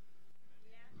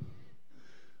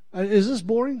 Is this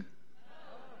boring?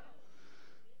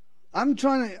 I'm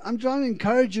trying to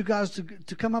encourage you guys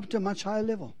to come up to a much higher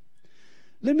level.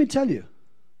 Let me tell you,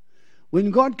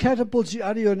 when God catapults you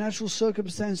out of your natural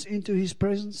circumstance into His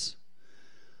presence,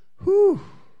 whew,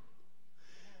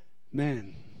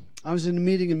 man, I was in a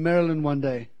meeting in Maryland one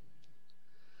day.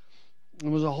 There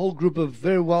was a whole group of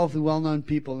very wealthy, well-known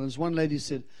people. And this one lady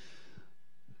said,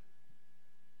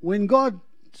 when God's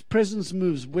presence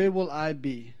moves, where will I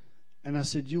be? And I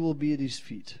said, you will be at His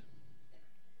feet.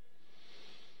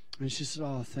 And she said,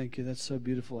 oh, thank you. That's so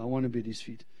beautiful. I want to be at His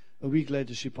feet. A week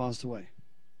later, she passed away.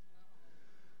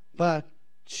 But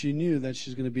she knew that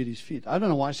she's going to be at His feet. I don't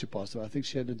know why she passed away. I think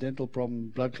she had a dental problem,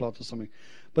 blood clot or something.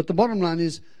 But the bottom line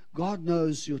is, God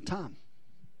knows your time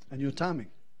and your timing.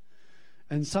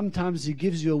 And sometimes He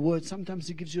gives you a word. Sometimes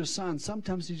He gives you a sign.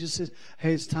 Sometimes He just says,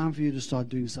 hey, it's time for you to start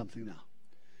doing something now.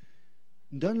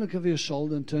 And don't look over your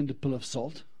shoulder and turn to a pillar of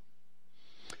salt.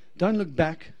 Don't look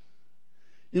back.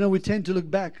 You know, we tend to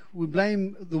look back. We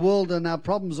blame the world and our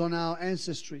problems on our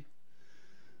ancestry.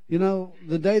 You know,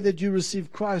 the day that you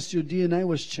received Christ, your DNA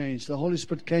was changed. The Holy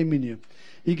Spirit came in you.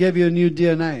 He gave you a new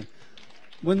DNA.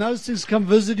 When those things come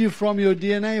visit you from your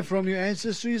DNA, from your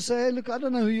ancestry, you say, hey, look, I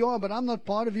don't know who you are, but I'm not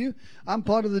part of you. I'm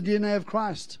part of the DNA of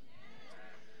Christ.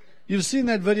 You've seen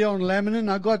that video on laminin.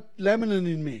 I got laminin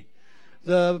in me.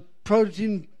 The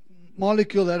protein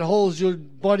molecule that holds your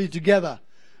body together,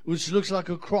 which looks like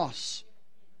a cross.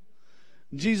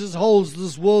 Jesus holds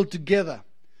this world together.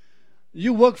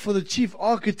 You work for the chief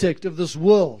architect of this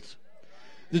world,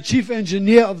 the chief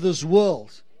engineer of this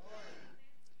world.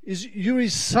 You're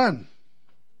His son.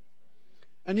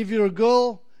 And if you're a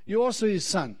girl, you're also His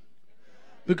son,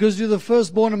 because you're the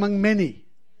firstborn among many.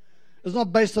 It's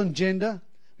not based on gender.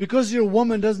 Because you're a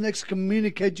woman doesn't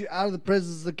excommunicate you out of the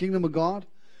presence of the kingdom of God.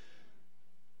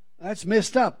 That's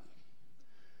messed up,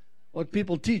 what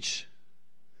people teach.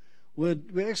 We're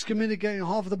excommunicating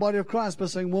half of the body of Christ by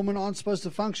saying women aren't supposed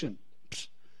to function. Psst.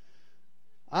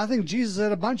 I think Jesus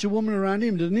had a bunch of women around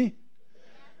Him, didn't He?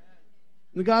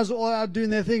 The guys were all out doing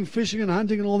their thing, fishing and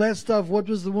hunting and all that stuff. What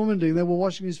was the woman doing? They were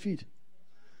washing His feet.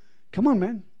 Come on,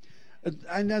 man.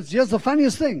 And that's just the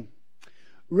funniest thing.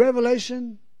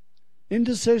 Revelation,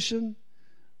 intercession,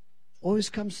 always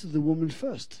comes to the woman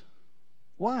first.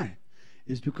 Why?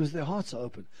 It's because their hearts are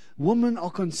open. Women are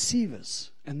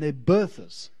conceivers and they're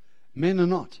birthers. Men are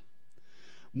not.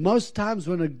 Most times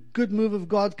when a good move of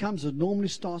God comes, it normally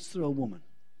starts through a woman.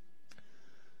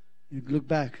 You look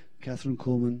back, Catherine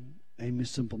Kuhlman, Amy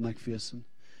Simple McPherson.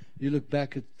 You look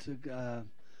back at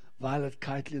Violet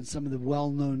Keightley and some of the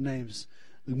well-known names.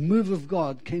 The move of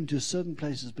God came to certain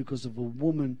places because of a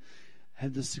woman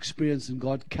had this experience and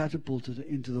God catapulted her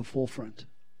into the forefront.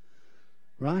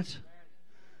 Right?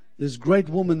 There's great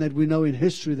women that we know in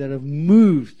history that have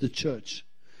moved the church.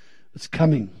 It's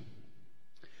coming.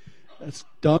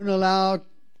 Don't allow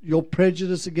your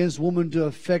prejudice against women to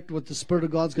affect what the Spirit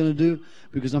of God's going to do,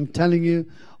 because I'm telling you,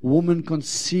 women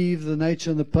conceive the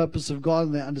nature and the purpose of God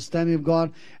and their understanding of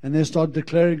God, and they start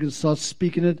declaring and start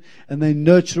speaking it, and they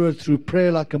nurture it through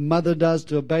prayer like a mother does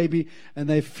to a baby, and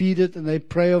they feed it and they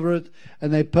pray over it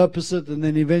and they purpose it, and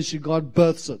then eventually God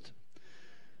births it,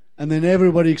 and then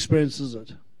everybody experiences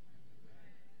it.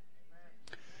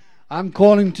 I'm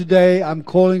calling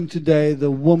today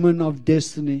the woman of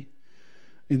destiny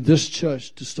in this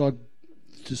church to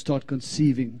start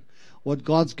conceiving. what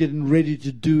God's getting ready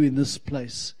to do in this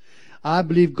place. I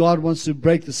believe God wants to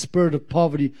break the spirit of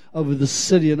poverty over the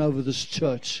city and over this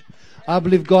church. I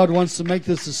believe God wants to make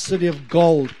this a city of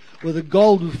gold, where the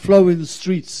gold will flow in the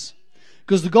streets.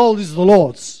 Because the gold is the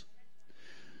Lord's.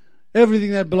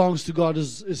 Everything that belongs to God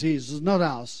is His. It's not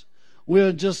ours.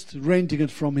 We're just renting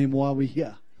it from Him while we're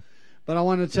here. But I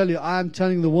want to tell you, I'm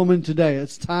telling the woman today,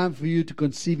 it's time for you to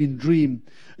conceive in dream.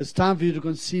 It's time for you to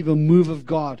conceive a move of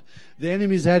God. The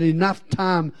enemy's had enough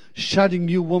time shutting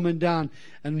you woman down.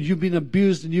 And you've been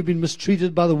abused and you've been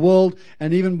mistreated by the world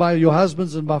and even by your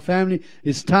husbands and by family.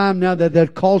 It's time now that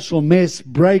that cultural mess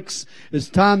breaks. It's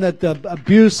time that the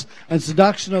abuse and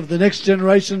seduction of the next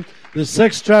generation, the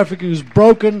sex trafficking is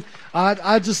broken.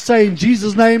 I just say in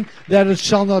Jesus' name that it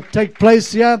shall not take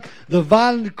place here. The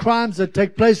violent crimes that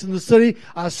take place in the city,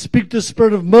 I speak the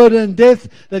spirit of murder and death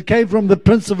that came from the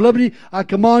Prince of Liberty. I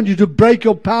command you to break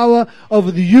your power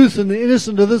over the youth and the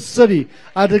innocent of this city.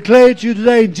 I declare to you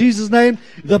today in Jesus' name,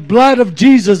 the blood of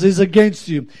Jesus is against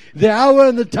you. The hour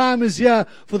and the time is here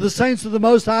for the saints of the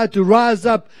Most High to rise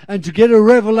up and to get a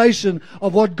revelation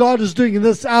of what God is doing in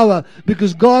this hour,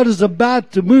 because God is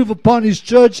about to move upon His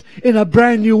church in a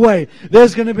brand new way.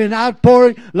 There's going to be an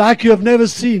outpouring like you have never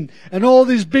seen. And all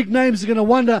these big names are going to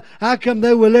wonder how come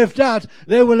they were left out.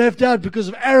 They were left out because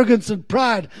of arrogance and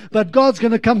pride. But God's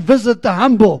going to come visit the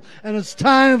humble. And it's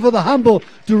time for the humble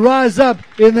to rise up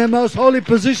in their most holy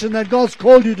position that God's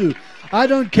called you to. I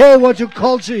don't care what your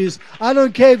culture is. I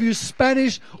don't care if you're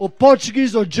Spanish or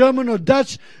Portuguese or German or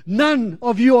Dutch. None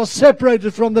of you are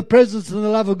separated from the presence and the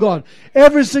love of God.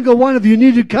 Every single one of you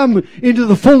need to come into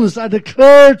the fullness. I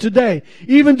declare today,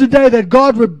 even today, that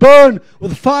God would burn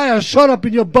with fire shot up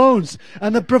in your bones,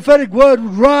 and the prophetic word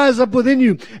would rise up within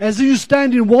you as you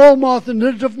stand in Walmart and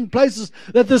in different places,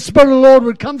 that the Spirit of the Lord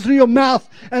would come through your mouth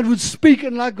and would speak,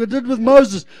 and like we did with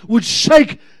Moses, would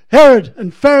shake Herod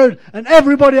and Pharaoh and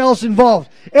everybody else involved.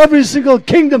 Every single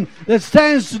kingdom that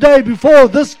stands today before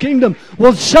this kingdom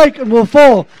will shake and will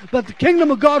fall. But the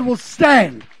kingdom of God will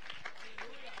stand.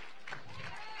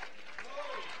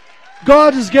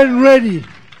 God is getting ready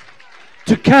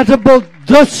to catapult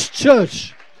this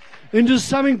church into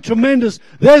something tremendous.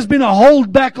 There's been a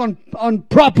hold back on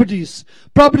properties.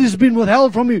 Properties have been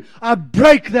withheld from you. I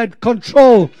break that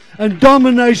control and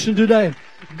domination today.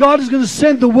 God is going to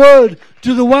send the word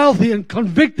to the wealthy and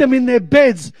convict them in their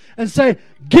beds and say,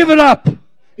 give it up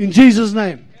in Jesus'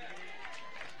 name.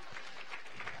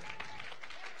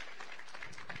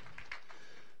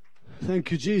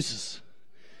 Thank you, Jesus.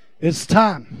 It's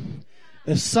time.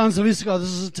 As sons of Issachar, this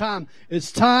is the time.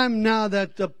 It's time now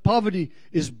that the poverty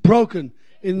is broken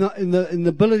in the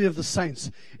ability of the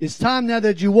saints. It's time now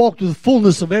that you walk to the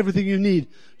fullness of everything you need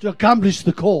to accomplish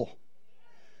the call.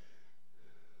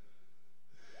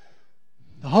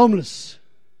 The homeless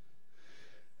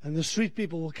and the street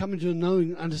people will come into a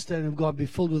knowing understanding of God, be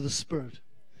filled with the Spirit.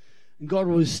 And God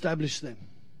will establish them.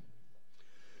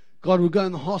 God will go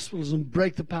in the hospitals and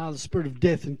break the power of the spirit of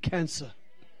death and cancer,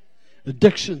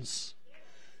 addictions.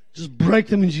 Just break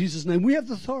them in Jesus' name. We have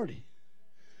the authority.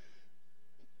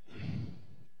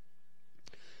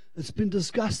 It's been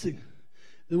disgusting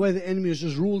the way the enemy has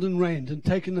just ruled and reigned and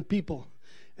taken the people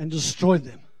and destroyed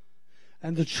them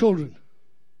and the children.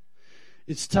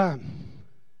 It's time.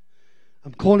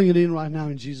 I'm calling it in right now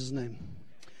in Jesus' name.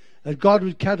 That God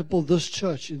would catapult this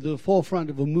church into the forefront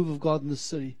of a move of God in this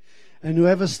city. And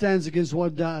whoever stands against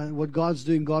what God's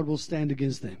doing, God will stand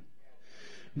against them.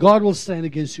 God will stand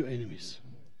against your enemies.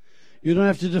 You don't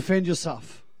have to defend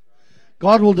yourself.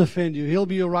 God will defend you. He'll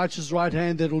be your righteous right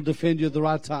hand that will defend you at the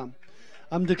right time.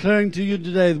 I'm declaring to you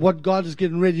today what God is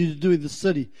getting ready to do in the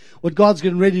city. What God's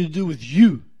getting ready to do with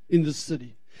you in the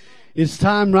city. It's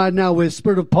time right now where the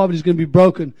spirit of poverty is going to be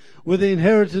broken. Where the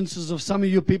inheritances of some of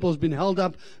your people has been held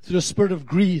up through a spirit of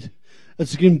greed.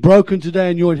 It's been broken today,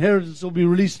 and your inheritance will be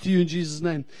released to you in Jesus'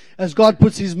 name. As God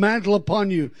puts His mantle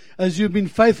upon you, as you've been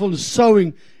faithful to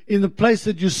sowing in the place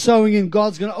that you're sowing in,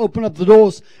 God's going to open up the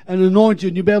doors and anoint you,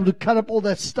 and you'll be able to cut up all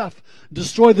that stuff,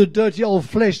 destroy the dirty old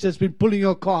flesh that's been pulling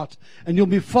your cart, and you'll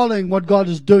be following what God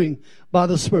is doing by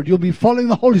the Spirit. You'll be following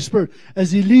the Holy Spirit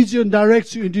as He leads you and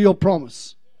directs you into your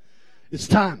promise. It's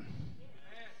time.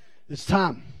 It's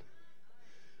time.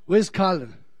 Where's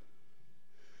Kylan?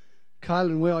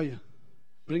 Kylan, where are you?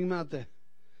 Bring him out there.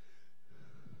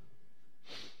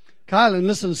 Kylan,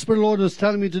 listen, the Spirit of the Lord was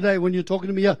telling me today when you're talking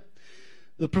to me here,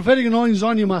 the prophetic anointing is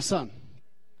on you, my son.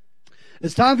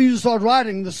 It's time for you to start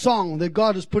writing the song that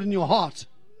God has put in your heart.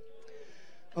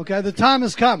 Okay, the time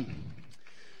has come.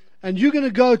 And you're going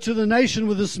to go to the nation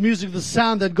with this music, the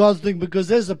sound that God's doing, because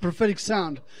there's a prophetic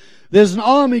sound. There's an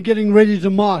army getting ready to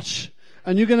march.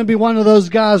 And you're going to be one of those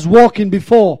guys walking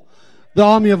before the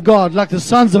army of God, like the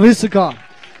sons of Issachar.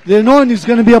 The anointing is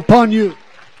going to be upon you.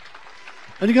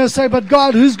 And you're going to say, but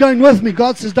God, who's going with me?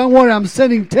 God says, don't worry, I'm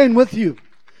sending 10 with you.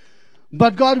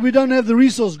 But God, we don't have the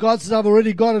resource. God says, I've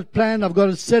already got it planned. I've got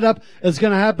it set up. It's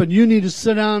going to happen. You need to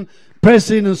sit down, press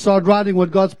in, and start writing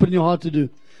what God's put in your heart to do.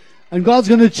 And God's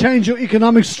going to change your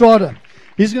economic strata.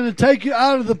 He's going to take you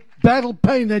out of the battle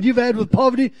pain that you've had with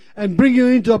poverty and bring you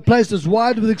into a place that's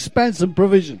wide with expanse and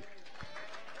provision.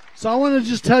 So I want to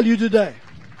just tell you today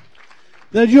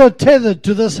that you're tethered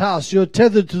to this house. You're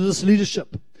tethered to this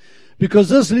leadership. Because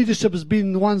this leadership has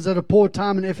been the ones that have poured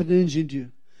time and effort and energy into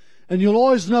you. And you'll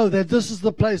always know that this is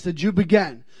the place that you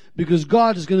began. Because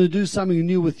God is going to do something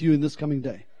new with you in this coming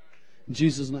day. In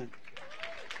Jesus' name.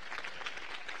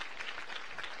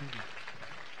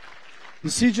 And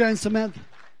CJ and Samantha,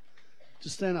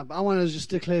 just stand up. I want to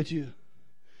just declare to you.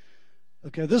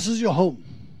 Okay, this is your home.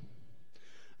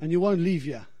 And you won't leave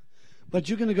here. But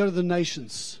you're going to go to the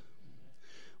nations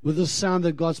with the sound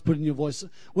that God's put in your voice.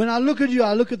 When I look at you,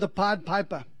 I look at the Pied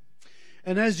Piper.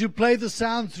 And as you play the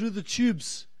sound through the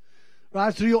tubes,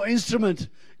 right, through your instrument,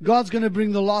 God's going to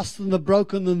bring the lost and the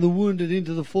broken and the wounded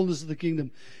into the fullness of the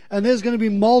kingdom. And there's going to be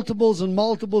multiples and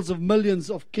multiples of millions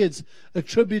of kids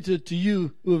attributed to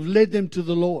you who have led them to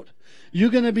the Lord. You're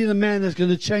going to be the man that's going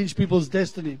to change people's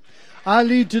destiny. I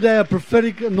lead today a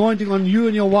prophetic anointing on you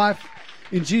and your wife.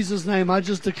 In Jesus' name, I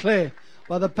just declare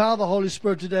by the power of the Holy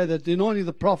Spirit today that the anointing of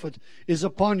the prophet is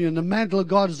upon you and the mantle of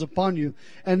God is upon you.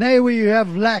 And there where you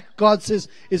have lack, God says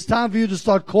it's time for you to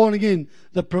start calling in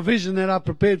the provision that I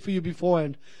prepared for you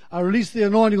beforehand. I release the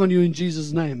anointing on you in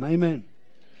Jesus' name. Amen.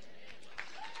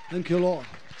 Thank you, Lord.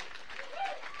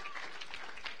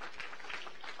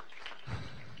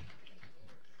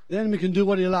 The enemy can do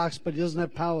what he likes, but he doesn't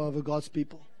have power over God's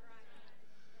people.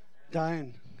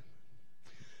 Diane,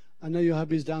 I know your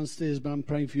hubby's downstairs, but I'm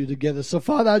praying for you together. So,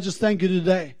 Father, I just thank you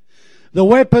today. The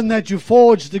weapon that you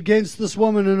forged against this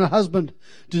woman and her husband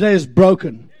today is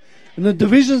broken. And the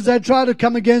divisions that try to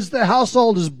come against their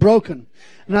household is broken.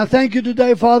 And I thank you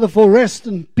today, Father, for rest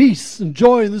and peace and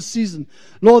joy in this season.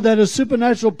 Lord, that a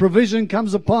supernatural provision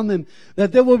comes upon them,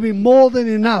 that there will be more than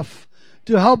enough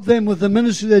to help them with the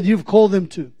ministry that you've called them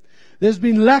to. There's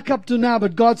been lack up to now,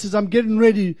 but God says, I'm getting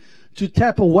ready to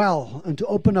tap a well and to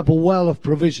open up a well of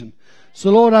provision.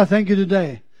 So, Lord, I thank you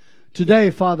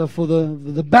today, Father, for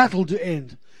the battle to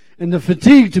end and the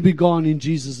fatigue to be gone in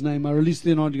Jesus' name. I release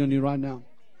the anointing on you right now.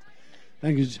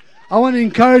 Thank you. I want to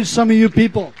encourage some of you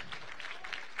people.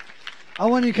 I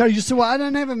want to encourage you. Say, well, I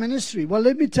don't have a ministry. Well,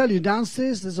 let me tell you,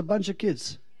 downstairs there's a bunch of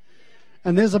kids.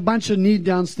 And there's a bunch of need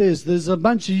downstairs. There's a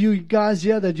bunch of you guys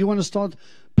here that you want to start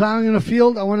plowing in a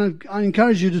field. I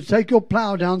encourage you to take your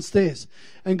plow downstairs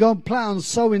and go and plow and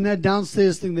sow in that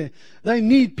downstairs thing there. They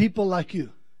need people like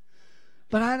you.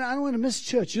 But I don't want to miss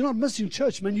church. You're not missing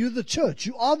church, man. You're the church.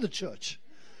 You are the church.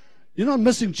 You're not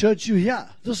missing church. You're here.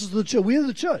 This is the church. We're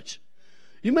the church.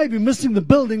 You may be missing the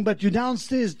building, but you're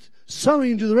downstairs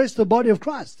sowing into the rest of the body of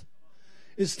Christ.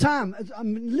 It's time.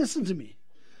 Listen to me.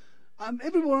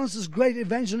 Everyone wants this great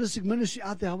evangelistic ministry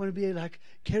out there. I want to be like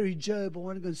Kerry Job. I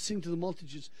want to go and sing to the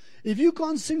multitudes. If you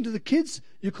can't sing to the kids,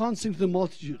 you can't sing to the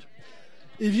multitude.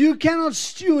 If you cannot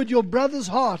steward your brother's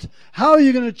heart, how are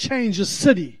you going to change a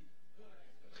city?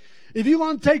 If you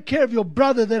want to take care of your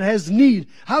brother that has need,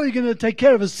 how are you going to take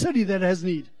care of a city that has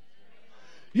need?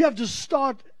 You have to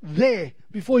start there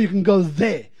before you can go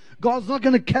there. God's not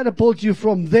going to catapult you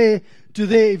from there to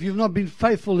there if you've not been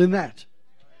faithful in that.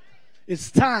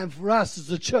 It's time for us as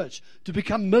a church to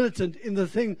become militant in the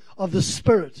thing of the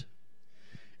Spirit.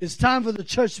 It's time for the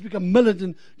church to become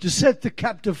militant to set the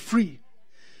captive free.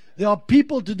 There are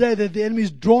people today that the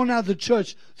enemy's drawn out of the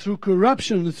church through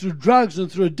corruption and through drugs and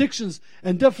through addictions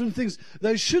and different things.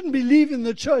 They shouldn't be leaving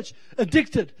the church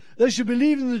addicted. They should be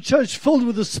leaving the church filled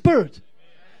with the Spirit.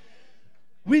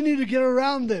 We need to get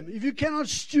around them. If you cannot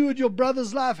steward your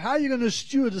brother's life, how are you going to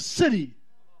steward a city?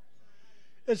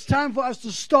 It's time for us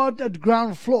to start at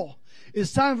ground floor.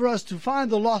 It's time for us to find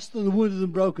the lost and the wounded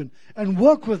and broken and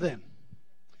work with them.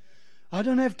 I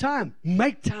don't have time.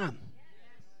 Make time.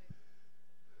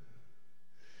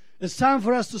 It's time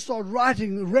for us to start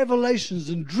writing revelations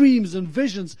and dreams and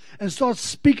visions and start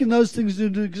speaking those things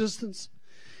into existence.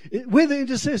 We're the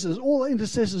intercessors. All the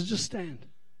intercessors, just stand.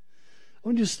 I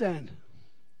want you to stand.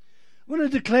 I want to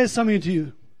declare something to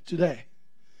you today.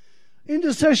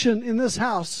 Intercession in this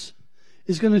house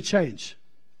is going to change.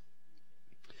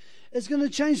 It's going to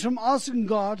change from asking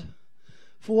God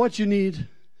for what you need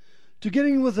to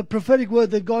getting with the prophetic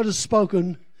word that God has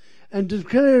spoken and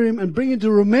declare Him and bring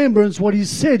into remembrance what He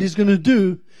said He's going to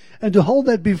do, and to hold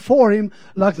that before Him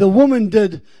like the woman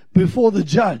did before the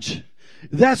judge.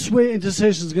 That's where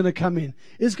intercession is going to come in.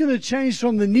 It's going to change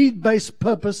from the need-based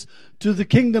purpose to the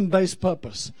kingdom-based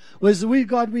purpose. Whereas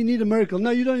God, we need a miracle. No,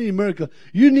 you don't need a miracle.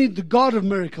 You need the God of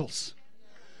miracles.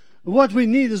 What we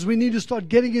need is we need to start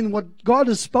getting in what God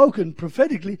has spoken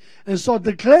prophetically and start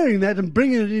declaring that and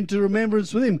bringing it into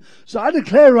remembrance with Him. So I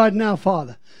declare right now,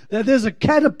 Father, that there's a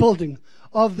catapulting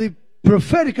of the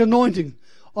prophetic anointing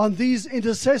on these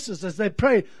intercessors as they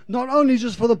pray, not only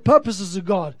just for the purposes of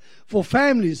God, for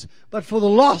families, but for the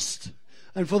lost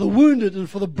and for the wounded and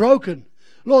for the broken.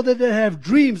 Lord, that they have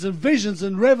dreams and visions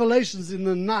and revelations in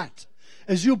the night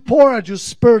as you pour out your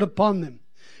Spirit upon them.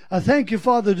 I thank you,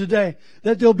 Father, today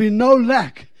that there'll be no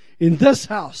lack in this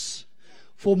house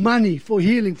for money, for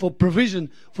healing, for provision,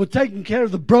 for taking care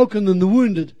of the broken and the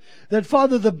wounded. That,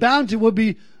 Father, the bounty will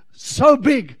be so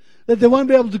big that they won't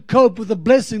be able to cope with the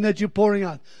blessing that you're pouring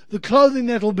out, the clothing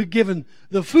that will be given,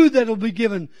 the food that will be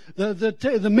given,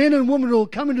 the men and women who will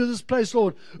come into this place,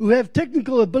 Lord, who have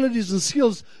technical abilities and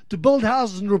skills to build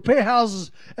houses and repair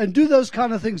houses and do those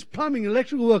kind of things, plumbing,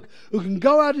 electrical work, who can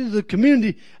go out into the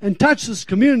community and touch this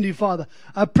community, Father.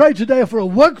 I pray today for a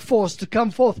workforce to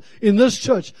come forth in this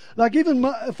church. Like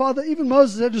Father, even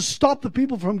Moses had to stop the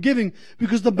people from giving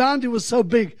because the bounty was so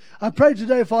big. I pray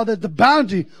today, Father, that the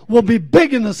bounty will be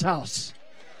big in this house.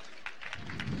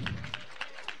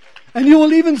 And you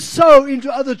will even sow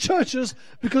into other churches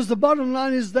because the bottom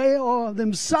line is they are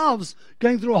themselves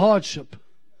going through a hardship.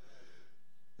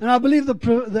 And I believe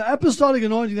the apostolic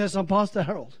anointing that's on Pastor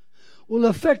Harold will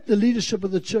affect the leadership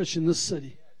of the church in this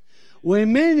city. Where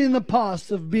men in the past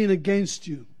have been against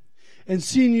you and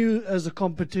seen you as a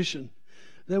competition,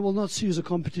 they will not see you as a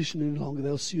competition any longer.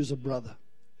 They'll see you as a brother.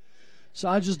 So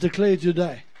I just declare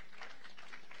today,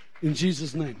 in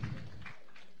Jesus' name.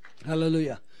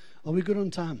 Hallelujah. Are we good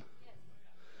on time?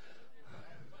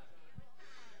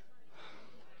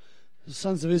 The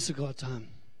sons of Issachar time.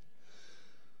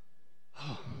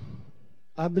 Oh,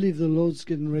 I believe the Lord's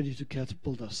getting ready to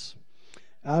catapult us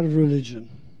out of religion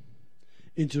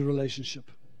into relationship.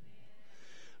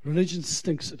 Religion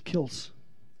stinks, it kills.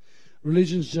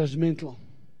 Religion's judgmental.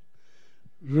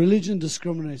 Religion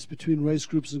discriminates between race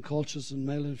groups and cultures and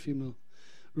male and female.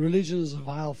 Religion is a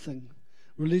vile thing.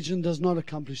 Religion does not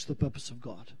accomplish the purpose of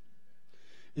God.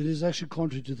 It is actually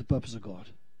contrary to the purpose of God.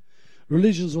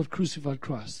 Religion is what crucified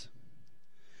Christ.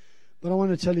 But I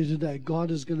want to tell you today, God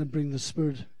is going to bring the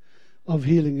spirit of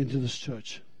healing into this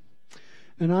church.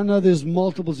 And I know there's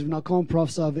multiples, even I can't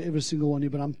prophesy over every single one of you,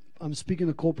 but I'm speaking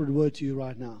a corporate word to you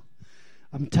right now.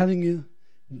 I'm telling you,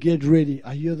 get ready.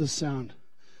 I hear the sound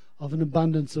of an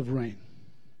abundance of rain.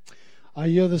 I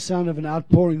hear the sound of an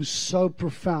outpouring so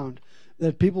profound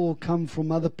that people will come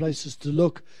from other places to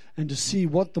look and to see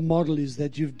what the model is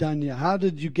that you've done here. How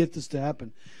did you get this to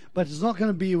happen? But it's not going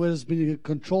to be where there's been a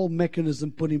control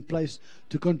mechanism put in place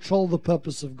to control the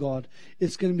purpose of God.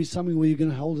 It's going to be something where you're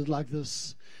going to hold it like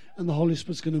this, and the Holy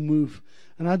Spirit's going to move.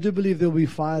 And I do believe there will be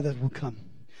fire that will come.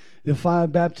 The fire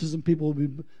baptism, people will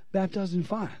be baptized in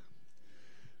fire.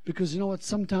 Because you know what?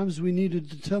 Sometimes we need to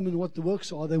determine what the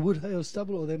works are. Are they wood, hay, or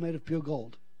stubble, or are they made of pure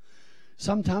gold?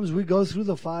 Sometimes we go through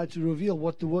the fire to reveal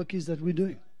what the work is that we're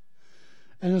doing.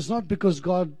 And it's not because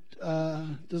God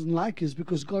doesn't like you, it's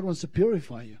because God wants to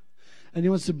purify you. And He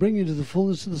wants to bring you to the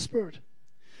fullness of the Spirit.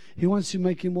 He wants to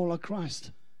make you more like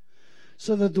Christ.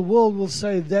 So that the world will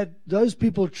say that those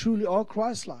people truly are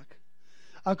Christ-like.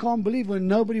 I can't believe when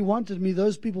nobody wanted me,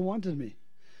 those people wanted me.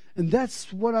 And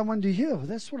that's what I want to hear.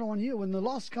 That's what I want to hear. When the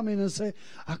lost come in and say,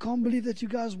 I can't believe that you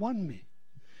guys want me.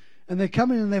 And they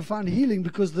come in and they find healing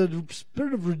because the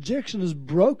spirit of rejection has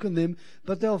broken them,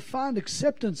 but they'll find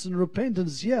acceptance and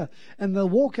repentance here. And they'll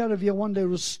walk out of here one day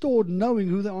restored, knowing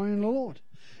who they are in the Lord.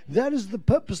 That is the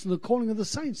purpose and the calling of the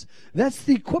saints. That's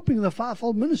the equipping of the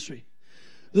fivefold ministry.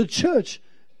 The church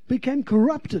became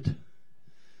corrupted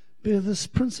by this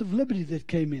Prince of Liberty that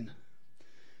came in.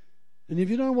 And if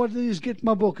you don't know what it is, get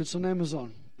my book. It's on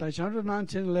Amazon. Page 109,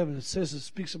 10, 11. It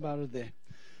speaks about it there.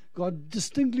 God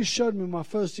distinctly showed me my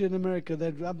first year in America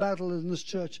that our battle in this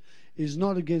church is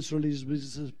not against religion, but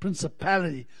it's a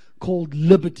principality called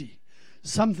liberty.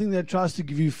 Something that tries to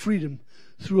give you freedom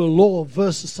through a law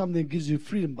versus something that gives you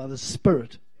freedom by the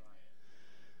Spirit.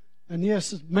 And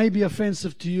yes, it may be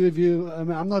offensive to you if you...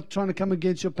 I'm not trying to come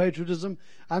against your patriotism.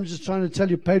 I'm just trying to tell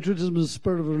you patriotism is the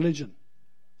spirit of a religion.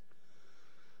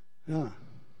 Yeah.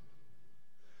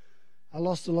 I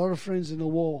lost a lot of friends in the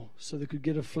war so they could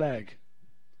get a flag.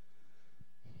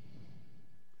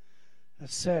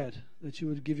 That's sad that you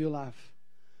would give your life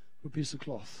for a piece of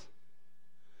cloth.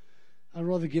 I'd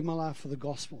rather give my life for the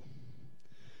gospel.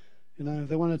 You know, if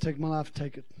they want to take my life,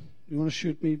 take it. You want to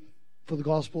shoot me for the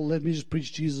gospel, let me just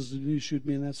preach Jesus and you shoot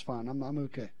me, and that's fine. I'm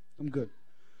okay. I'm good.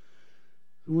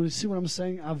 You see what I'm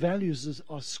saying? Our values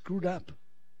are screwed up.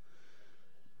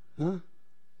 Huh?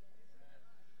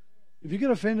 If you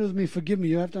get offended with me, forgive me.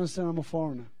 You have to understand I'm a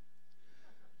foreigner.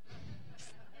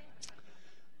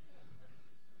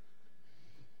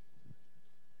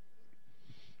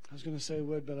 I was going to say a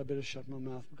word, but I better shut my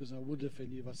mouth because I would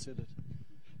offend you if I said it.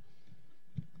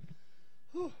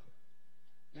 Whew.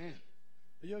 Man,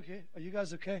 are you okay? Are you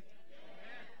guys okay?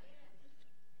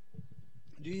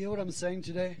 Do you hear what I'm saying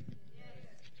today?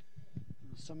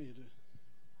 Some of you do.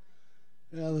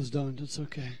 The others don't. It's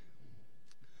okay.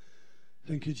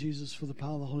 Thank you, Jesus, for the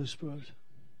power of the Holy Spirit.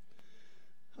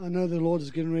 I know the Lord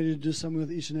is getting ready to do something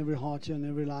with each and every heart here and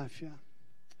every life here.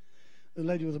 The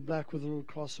lady with the black with a little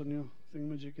cross on your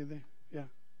thingamajig there. Yeah.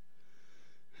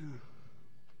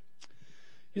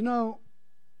 You know,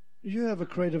 you have a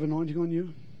creative anointing on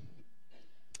you.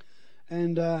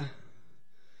 And I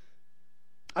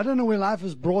don't know where life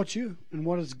has brought you and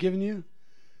what it's given you.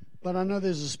 But I know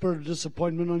there's a spirit of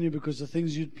disappointment on you because the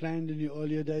things you'd planned in your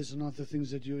earlier days are not the things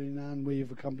that you're in now and where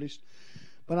you've accomplished.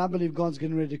 But I believe God's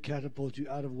getting ready to catapult you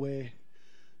out of where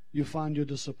you find your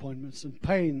disappointments. And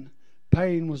pain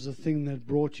was the thing that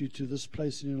brought you to this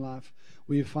place in your life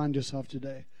where you find yourself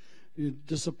today. Your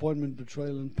disappointment,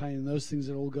 betrayal, and pain, those things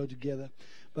that all go together.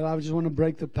 But I just want to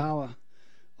break the power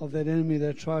of that enemy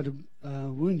that tried to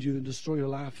wound you and destroy your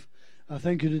life. I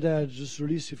thank you today. I just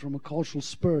release you from a cultural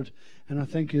spirit, and I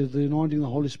thank you the anointing of the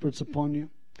Holy Spirit's upon you.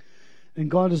 And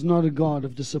God is not a God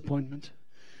of disappointment.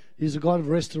 He's a God of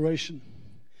restoration.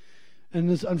 And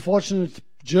this unfortunate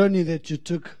journey that you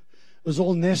took was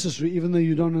all necessary, even though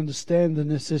you don't understand the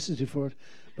necessity for it.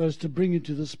 But it's to bring you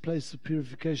to this place of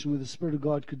purification where the Spirit of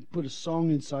God could put a song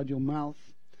inside your mouth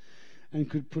and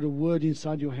could put a word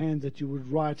inside your hand that you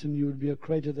would write, and you would be a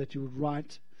creator that you would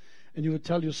write. And you would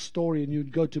tell your story, and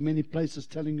you'd go to many places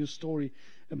telling your story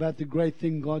about the great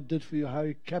thing God did for you, how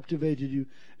He captivated you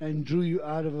and drew you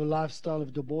out of a lifestyle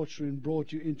of debauchery and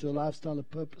brought you into a lifestyle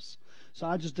of purpose. So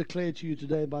I just declare to you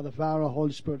today by the power of the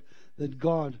Holy Spirit that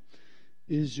God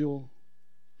is your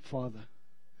Father.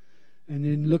 And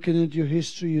in looking at your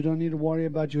history, you don't need to worry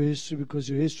about your history because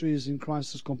your history is in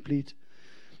Christ is complete.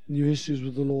 And your history is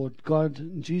with the Lord.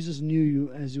 God, Jesus knew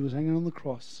you as He was hanging on the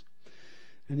cross.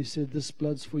 And He said, this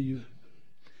blood's for you.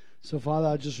 So, Father,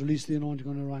 I just release the anointing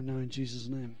on it right now in Jesus'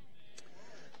 name.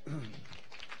 Thank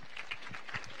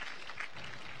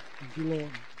you, Lord.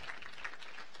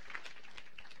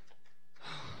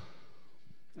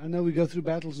 I know we go through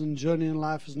battles, and journey in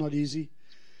life is not easy.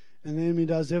 And the enemy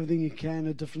does everything he can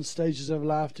at different stages of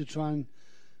life to try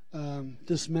and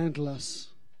dismantle us.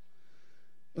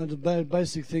 But the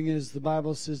basic thing is the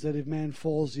Bible says that if man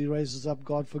falls, he raises up,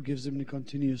 God forgives him, and he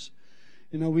continues.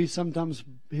 You know, we sometimes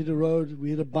hit a road, we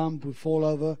hit a bump, we fall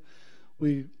over,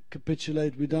 we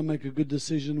capitulate, we don't make a good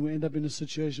decision, we end up in a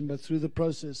situation, but through the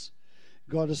process,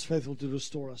 God is faithful to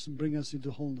restore us and bring us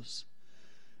into wholeness.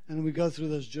 And we go through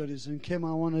those journeys. And Kim,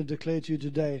 I want to declare to you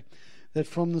today that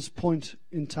from this point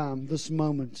in time, this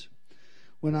moment,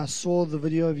 when I saw the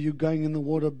video of you going in the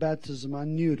water of baptism, I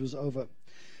knew it was over.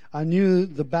 I knew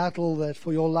the battle that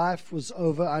for your life was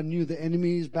over. I knew the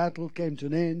enemy's battle came to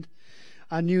an end.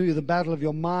 I knew the battle of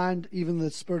your mind, even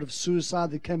the spirit of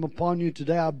suicide that came upon you.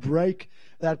 Today I break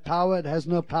that power. It has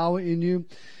no power in you.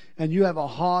 And you have a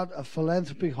heart, a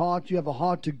philanthropic heart. You have a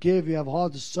heart to give. You have a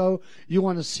heart to sow. You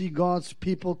want to see God's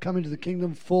people come into the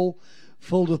kingdom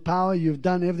filled with power. You've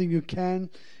done everything you can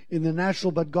in the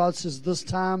natural, but God says, this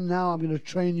time now I'm going to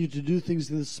train you to do things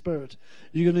in the Spirit.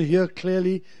 You're going to hear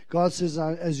clearly. God says,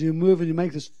 as you move and you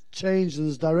make this change,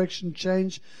 this direction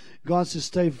change, God says,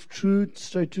 stay true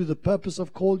to the purpose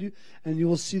I've called you, and you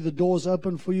will see the doors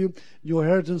open for you. Your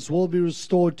inheritance will be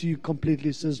restored to you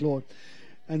completely, says Lord.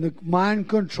 And the mind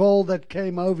control that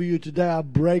came over you today, I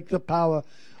break the power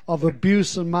of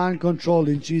abuse and mind control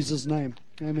in Jesus' name.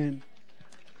 Amen.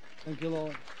 Thank you,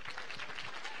 Lord.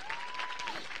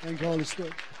 Thank you, Holy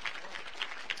Spirit.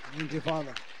 Thank you,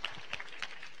 Father.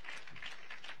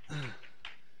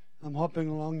 I'm hopping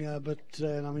along here, but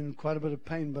and I'm in quite a bit of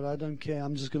pain, but I don't care.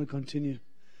 I'm just going to continue.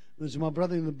 There's my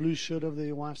brother in the blue shirt over there.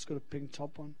 Your wife's got a pink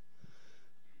top on.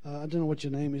 I don't know what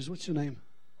your name is. What's your name?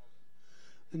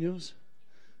 And yours?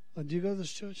 Do you go to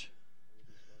this church?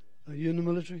 Are you in the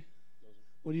military?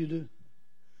 What do you do?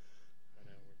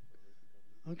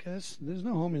 Okay, there's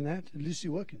no harm in that. At least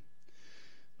you're working.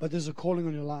 But there's a calling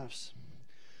on your lives.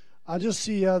 I just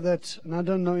see here that, and I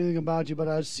don't know anything about you, but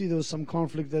I see there was some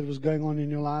conflict that was going on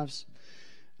in your lives.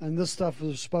 And this stuff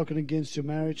was spoken against your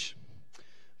marriage.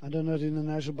 I don't know it in the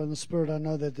natural, but in the spirit, I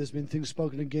know that there's been things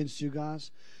spoken against you guys.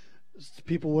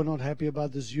 People were not happy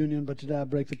about this union, but today I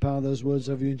break the power of those words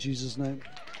over you in Jesus' name.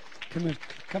 Come here,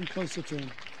 come closer to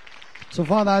him. So,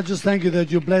 Father, I just thank you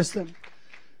that you bless them.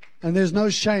 And there's no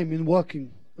shame in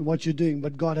working and what you're doing,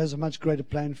 but God has a much greater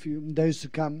plan for you. In days to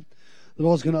come, the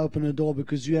Lord's going to open a door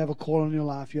because you have a call on your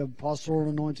life. You have a pastoral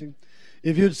anointing.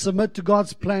 If you submit to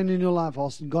God's plan in your life,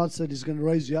 Austin, God said He's going to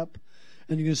raise you up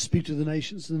and you're going to speak to the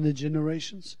nations and the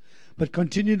generations. But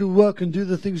continue to work and do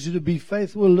the things you do. Be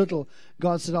faithful with little.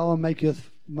 God said, I will make you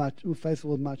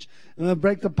faithful with much. And I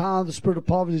break the power of the spirit of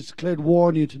poverty. It's declared war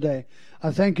on you today.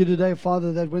 I thank you today,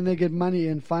 Father, that when they get money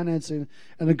and financing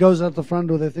and it goes out the front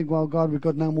door, they think, well, God, we've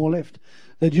got no more left.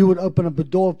 That you would open up a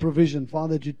door of provision,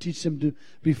 Father, that you teach them to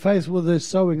be faithful with their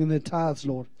sowing and their tithes,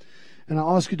 Lord. And I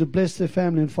ask you to bless their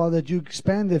family, and Father, that you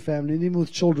expand their family, and even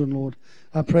with children, Lord.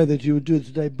 I pray that you would do it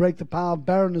today. Break the power of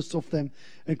barrenness off them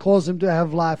and cause them to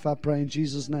have life, I pray, in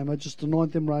Jesus' name. I just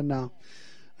anoint them right now.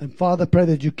 And Father, pray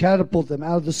that you catapult them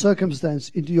out of the circumstance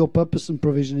into your purpose and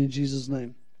provision in Jesus'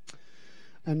 name.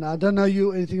 And I don't know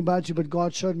anything about you, but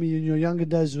God showed me in your younger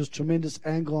days there was tremendous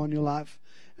anger on your life.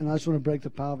 And I just want to break the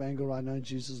power of anger right now in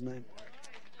Jesus' name.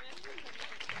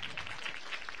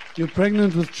 You're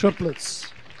pregnant with triplets.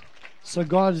 So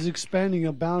God is expanding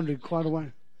your boundary quite a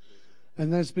way.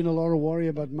 And there's been a lot of worry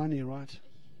about money, right?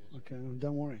 Okay,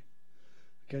 don't worry.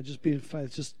 Okay, just be in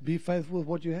faith. Just be faithful with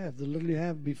what you have. The little you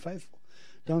have, be faithful.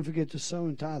 Don't forget to sow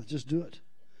and tithe. Just do it.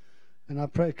 And I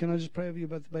pray, can I just pray over you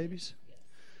about the babies?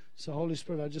 So Holy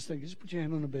Spirit, I just think, just put your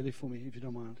hand on the belly for me, if you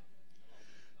don't mind.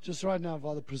 Just right now,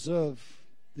 Father, preserve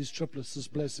these triplets, this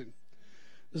blessing.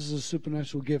 This is a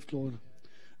supernatural gift, Lord.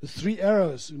 There's 3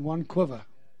 arrows in one quiver.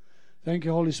 Thank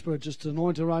you, Holy Spirit. Just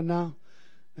anoint her right now,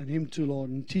 and him too, Lord,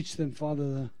 and teach them,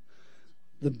 Father,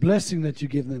 the blessing that you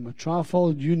give them, a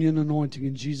trifold union anointing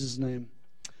in Jesus' name.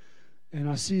 And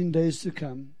I see in days to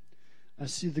come, I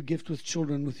see the gift with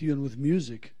children, with you, and with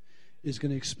music is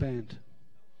going to expand.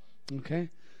 Okay?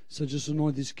 So just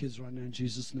anoint these kids right now in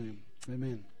Jesus' name.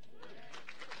 Amen.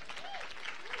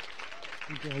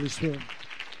 Thank you, Holy Spirit.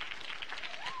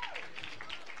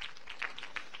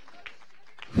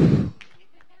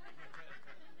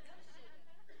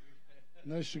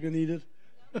 No sugar needed.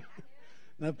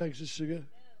 No packs of sugar.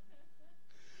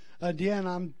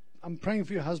 Deanne, I'm praying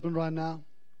for your husband right now.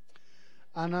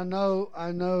 And I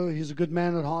know he's a good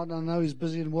man at heart. I know he's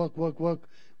busy in work.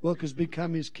 Work has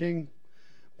become his king.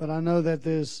 But I know that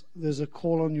there's a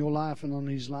call on your life and on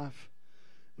his life.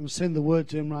 I'm going to send the word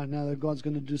to him right now that God's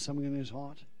going to do something in his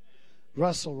heart.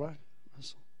 Russell, right?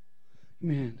 Russell. Give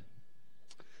me a hand.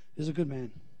 He's a good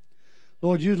man.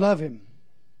 Lord, you love him.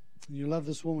 You love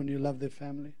this woman. You love their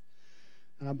family.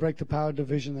 And I break the power of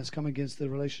division that's come against their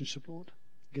relationship, Lord.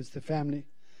 Against their family.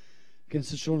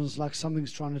 Against the children. It's like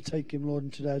something's trying to take him, Lord.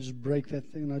 And today I just break that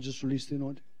thing and I just release the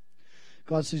anointing.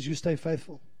 God says, you stay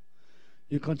faithful.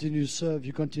 You continue to serve.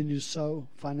 You continue to sow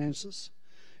finances.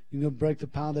 You're going to break the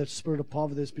power of that spirit of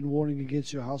poverty that's been warring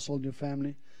against your household and your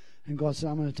family. And God said,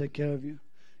 I'm going to take care of you.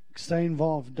 Stay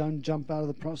involved. Don't jump out of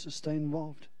the process. Stay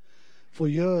involved. For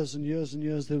years and years and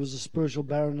years, there was a spiritual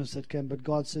barrenness that came. But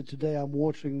God said, today I'm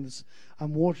watering this.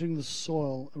 I'm watering the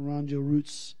soil around your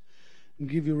roots and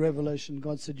give you revelation.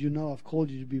 God said, you know, I've called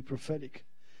you to be prophetic.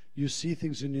 You see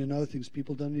things and you know things.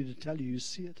 People don't need to tell you. You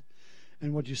see it.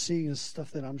 And what you're seeing is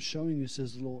stuff that I'm showing you,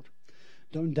 says the Lord.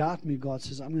 Don't doubt me, God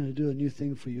says. I'm going to do a new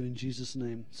thing for you in Jesus'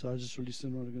 name. So I just released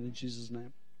an order in Jesus'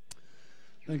 name.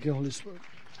 Thank you, Holy Spirit.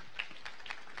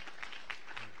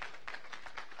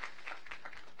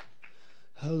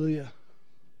 Hallelujah.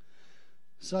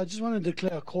 So I just want to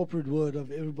declare a corporate word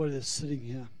of everybody that's sitting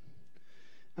here.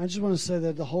 I just want to say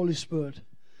that the Holy Spirit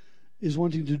is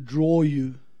wanting to draw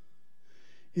you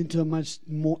into a much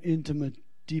more intimate,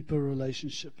 deeper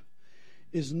relationship.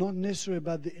 It's not necessarily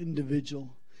about the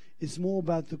individual. It's more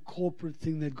about the corporate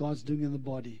thing that God's doing in the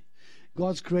body.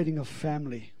 God's creating a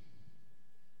family,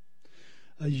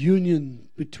 a union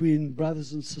between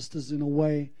brothers and sisters in a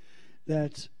way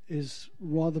that is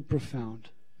rather profound.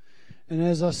 And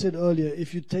as I said earlier,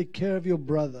 if you take care of your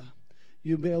brother,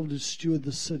 you'll be able to steward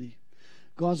the city.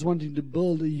 God's wanting to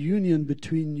build a union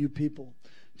between you people,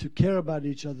 to care about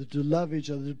each other, to love each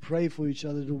other, to pray for each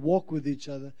other, to walk with each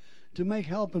other, to make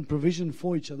help and provision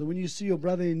for each other. When you see your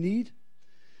brother in need,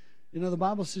 you know, the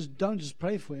Bible says don't just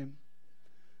pray for him.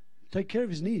 Take care of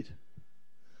his need.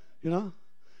 You know?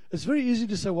 It's very easy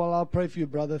to say, well, I'll pray for you,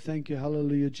 brother. Thank you.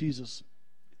 Hallelujah, Jesus.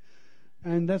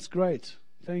 And that's great.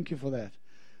 Thank you for that.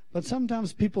 But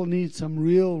sometimes people need some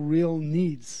real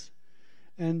needs.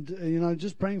 And,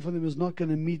 just praying for them is not going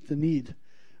to meet the need.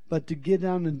 But to get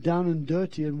down and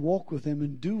dirty and walk with them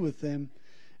and do with them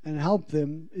and help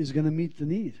them is going to meet the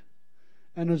need.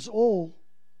 And it's all,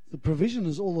 the provision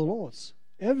is all the Lord's.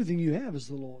 Everything you have is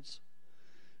the Lord's.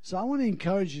 So I want to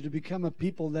encourage you to become a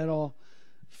people that are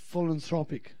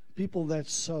philanthropic, people that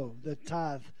sow, that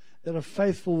tithe, that are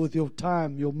faithful with your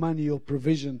time, your money, your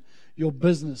provision, your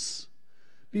business.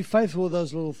 Be faithful with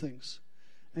those little things.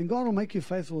 And God will make you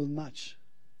faithful with much.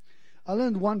 I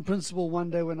learned one principle one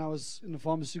day when I was in the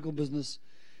pharmaceutical business,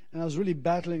 and I was really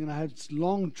battling, and I had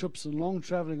long trips and long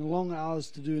traveling and long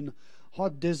hours to do in the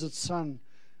hot desert sun.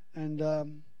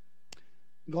 And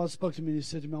God spoke to me and He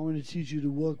said to me, I want to teach you to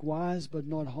work wise but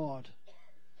not hard.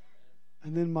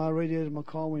 And then my radiator in my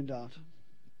car went out.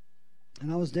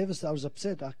 And I was devastated. I was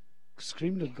upset. I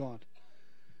screamed at God.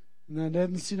 And I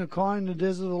hadn't seen a car in the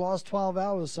desert the last 12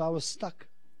 hours, so I was stuck.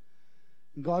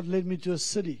 And God led me to a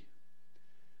city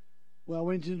where I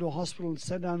went into a hospital and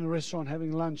sat down in a restaurant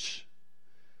having lunch.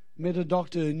 Met a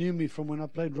doctor who knew me from when I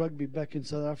played rugby back in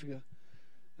South Africa.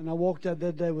 And I walked out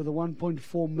that day with a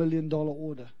 $1.4 million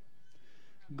order.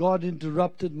 God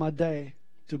interrupted my day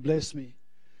to bless me.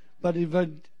 But if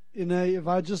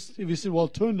you said, well,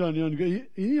 turn down here and go, you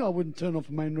know I wouldn't turn off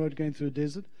the main road going through a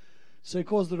desert. So He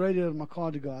caused the radiator of my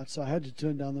car to go out, so I had to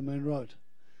turn down the main road.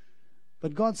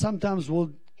 But God sometimes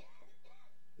will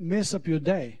mess up your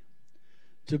day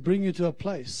to bring you to a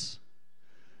place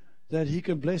that He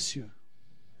can bless you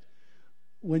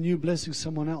when you're blessing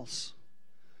someone else.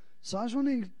 So I just want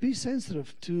to be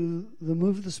sensitive to the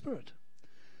move of the Spirit.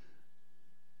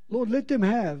 Lord, let them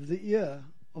have the ear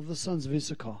of the sons of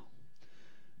Issachar.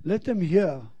 Let them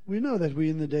hear. We know that we're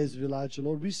in the days of Elijah,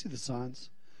 Lord. We see the signs.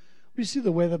 We see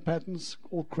the weather patterns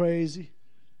all crazy,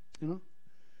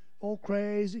 all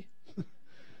crazy.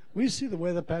 We see the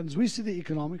weather patterns. We see the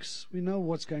economics. We know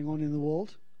what's going on in the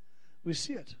world. We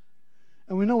see it.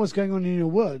 And we know what's going on in your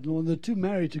word. Lord, the two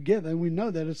marry together, and we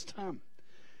know that it's time.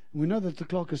 We know that the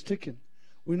clock is ticking.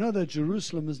 We know that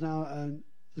Jerusalem is now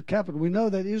the capital. We know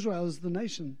that Israel is the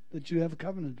nation that you have a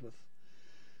covenant with.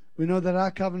 We know that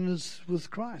our covenant is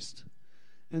with Christ.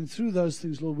 And through those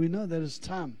things, Lord, we know that it's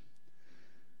time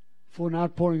for an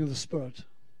outpouring of the Spirit.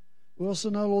 We also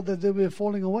know, Lord, that we're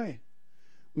falling away.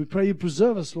 We pray you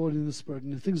preserve us, Lord, in the Spirit,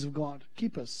 in the things of God.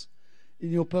 Keep us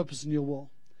in your purpose and your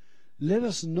will. Let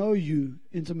us know you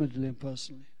intimately and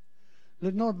personally.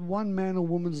 Let not one man or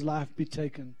woman's life be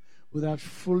taken without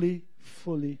fully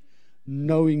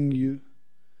knowing you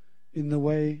in the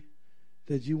way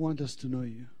that you want us to know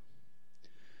you.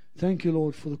 Thank you,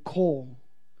 Lord, for the call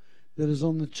that is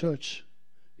on the church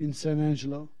in San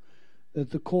Angelo, that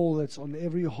the call that's on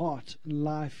every heart and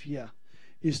life here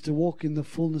is to walk in the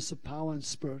fullness of power and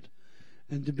Spirit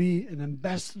and to be an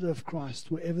ambassador of Christ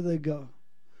wherever they go,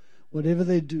 whatever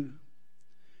they do.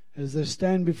 As they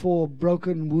stand before a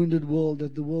broken and wounded world,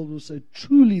 that the world will say,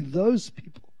 truly those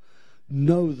people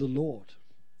know the Lord.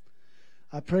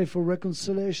 I pray for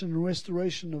reconciliation and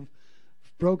restoration of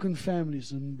broken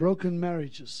families and broken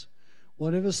marriages.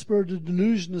 Whatever spirit of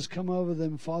delusion has come over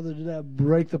them, Father, today I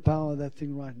break the power of that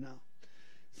thing right now.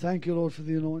 Thank you, Lord, for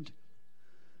the anointing.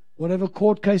 Whatever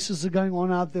court cases are going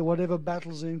on out there, whatever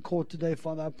battles are in court today,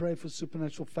 Father, I pray for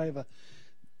supernatural favor,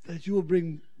 that you will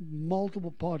bring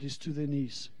multiple parties to their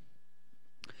knees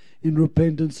in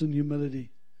repentance and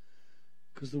humility,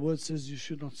 because the word says you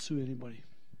should not sue anybody.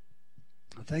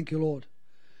 I thank you, Lord,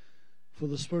 for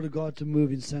the Spirit of God to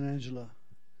move in San Angelo.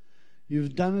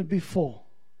 You've done it before.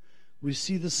 We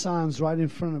see the signs right in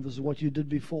front of us of what you did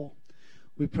before.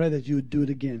 We pray that you would do it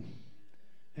again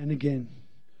and again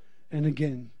and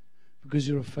again, because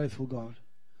you're a faithful God.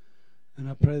 And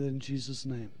I pray that in Jesus'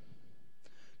 name.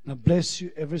 Now bless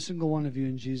you, every single one of you,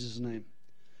 in Jesus' name.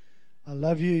 I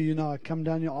love you. You know, I come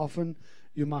down here often.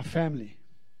 You're my family.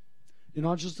 You're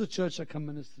not just the church I come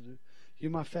minister to.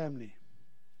 You're my family.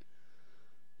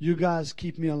 You guys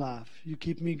keep me alive. You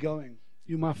keep me going.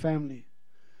 You're my family.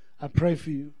 I pray for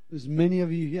you. There's many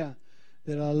of you here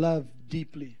that I love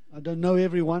deeply. I don't know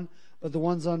everyone, but the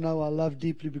ones I know I love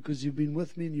deeply, because you've been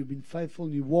with me and you've been faithful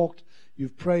and you've walked,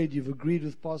 you've prayed, you've agreed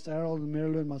with Pastor Harold and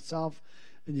Marilyn and myself,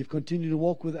 and you've continued to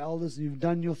walk with elders and you've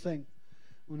done your thing.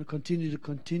 I want to continue,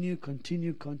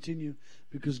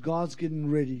 because God's getting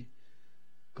ready.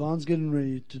 God's getting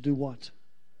ready to do what?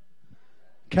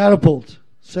 Catapult.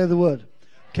 Say the word.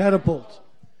 Catapult.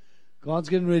 God's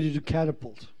getting ready to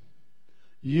catapult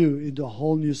you into a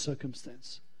whole new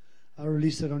circumstance. I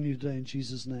release that on you today in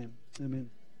Jesus' name. Amen.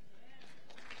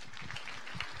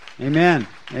 Amen.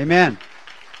 Amen.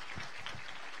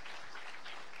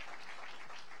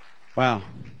 Wow.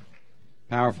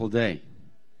 Powerful day.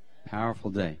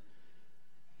 Powerful day.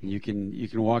 You can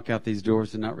walk out these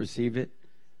doors and not receive it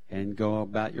and go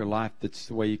about your life that's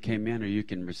the way you came in, or you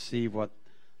can receive what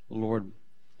the Lord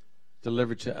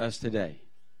delivered to us today.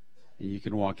 And you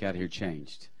can walk out here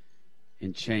changed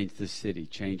and change the city,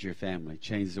 change your family,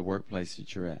 change the workplace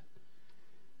that you're at.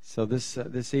 So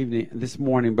this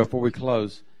morning, before we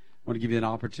close, I want to give you an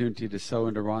opportunity to sow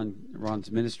into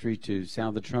Ron's ministry, to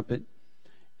sound the trumpet.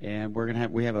 And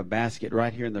we have a basket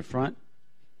right here in the front.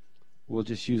 We'll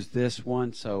just use this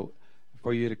one so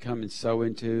for you to come and sow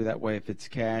into. That way, if it's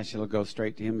cash, it'll go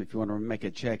straight to him. If you want to make a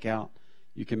check out,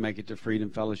 you can make it to Freedom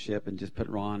Fellowship and just put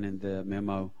Ron in the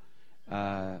memo.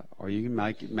 Or you can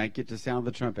make it to sound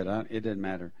the trumpet. It doesn't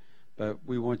matter. But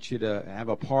we want you to have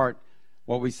a part.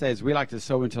 What we say is we like to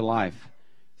sow into life.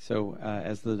 So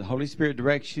as the Holy Spirit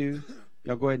directs you,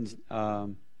 y'all go ahead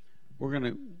and we're going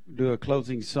to do a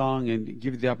closing song and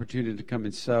give you the opportunity to come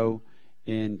and sow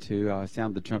into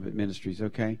Sound the Trumpet Ministries,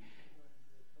 okay?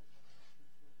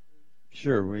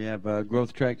 Sure. We have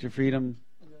Growth Track to Freedom.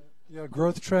 Yeah,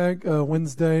 Growth Track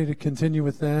Wednesday to continue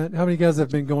with that. How many guys have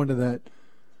been going to that?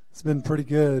 It's been pretty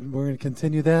good. We're going to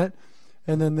continue that.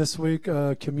 And then this week,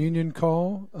 communion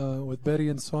call with Betty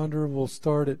and Sandra will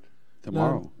start at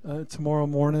tomorrow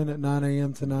morning at 9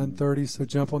 a.m. to 9:30. So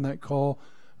jump on that call.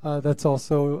 That's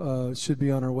also should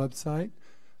be on our website.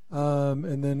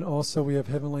 And then also we have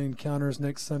Heavenly Encounters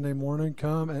next Sunday morning.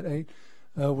 Come at 8.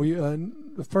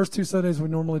 The first 2 Sundays we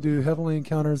normally do Heavenly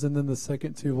Encounters, and then the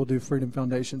second 2 we'll do Freedom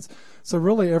Foundations. So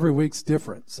really every week's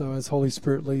different. So as Holy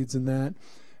Spirit leads in that.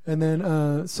 And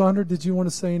then, Sandra, did you want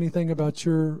to say anything about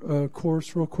your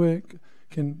course real quick?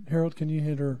 Harold, can you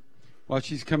hit her? Well,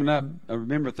 she's coming up.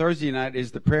 Remember, Thursday night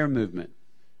is the prayer movement,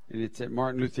 and it's at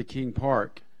Martin Luther King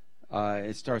Park.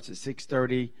 It starts at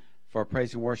 6:30 for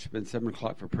praise and worship and 7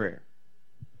 o'clock for prayer.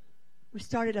 We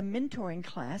started a mentoring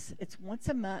class. It's once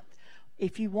a month.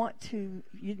 If you want to,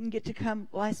 you didn't get to come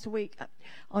last week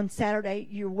on Saturday,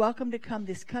 you're welcome to come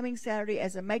this coming Saturday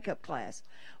as a makeup class.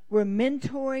 We're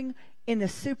mentoring in the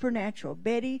supernatural.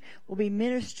 Betty will be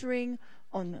ministering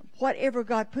on whatever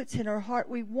God puts in her heart.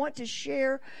 We want to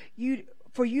share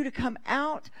for you to come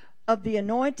out of the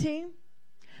anointing,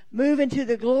 move into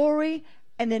the glory,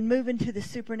 and then move into the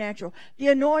supernatural. The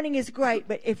anointing is great,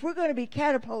 but if we're going to be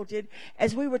catapulted,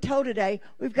 as we were told today,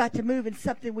 we've got to move in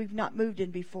something we've not moved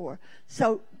in before.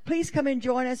 So please come and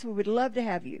join us. We would love to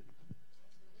have you.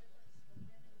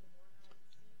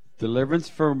 Deliverance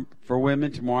for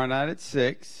women tomorrow night at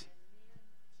 6.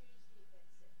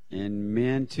 And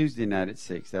men Tuesday night at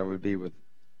 6. That would be with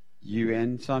you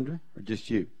and Sandra, or just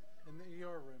you? In the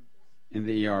ER room. In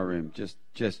the ER room,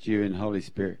 just you and Holy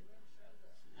Spirit.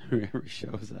 Whoever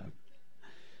shows up.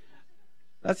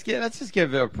 Let's just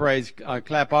give a praise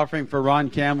clap offering for Ron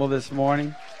Campbell this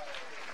morning.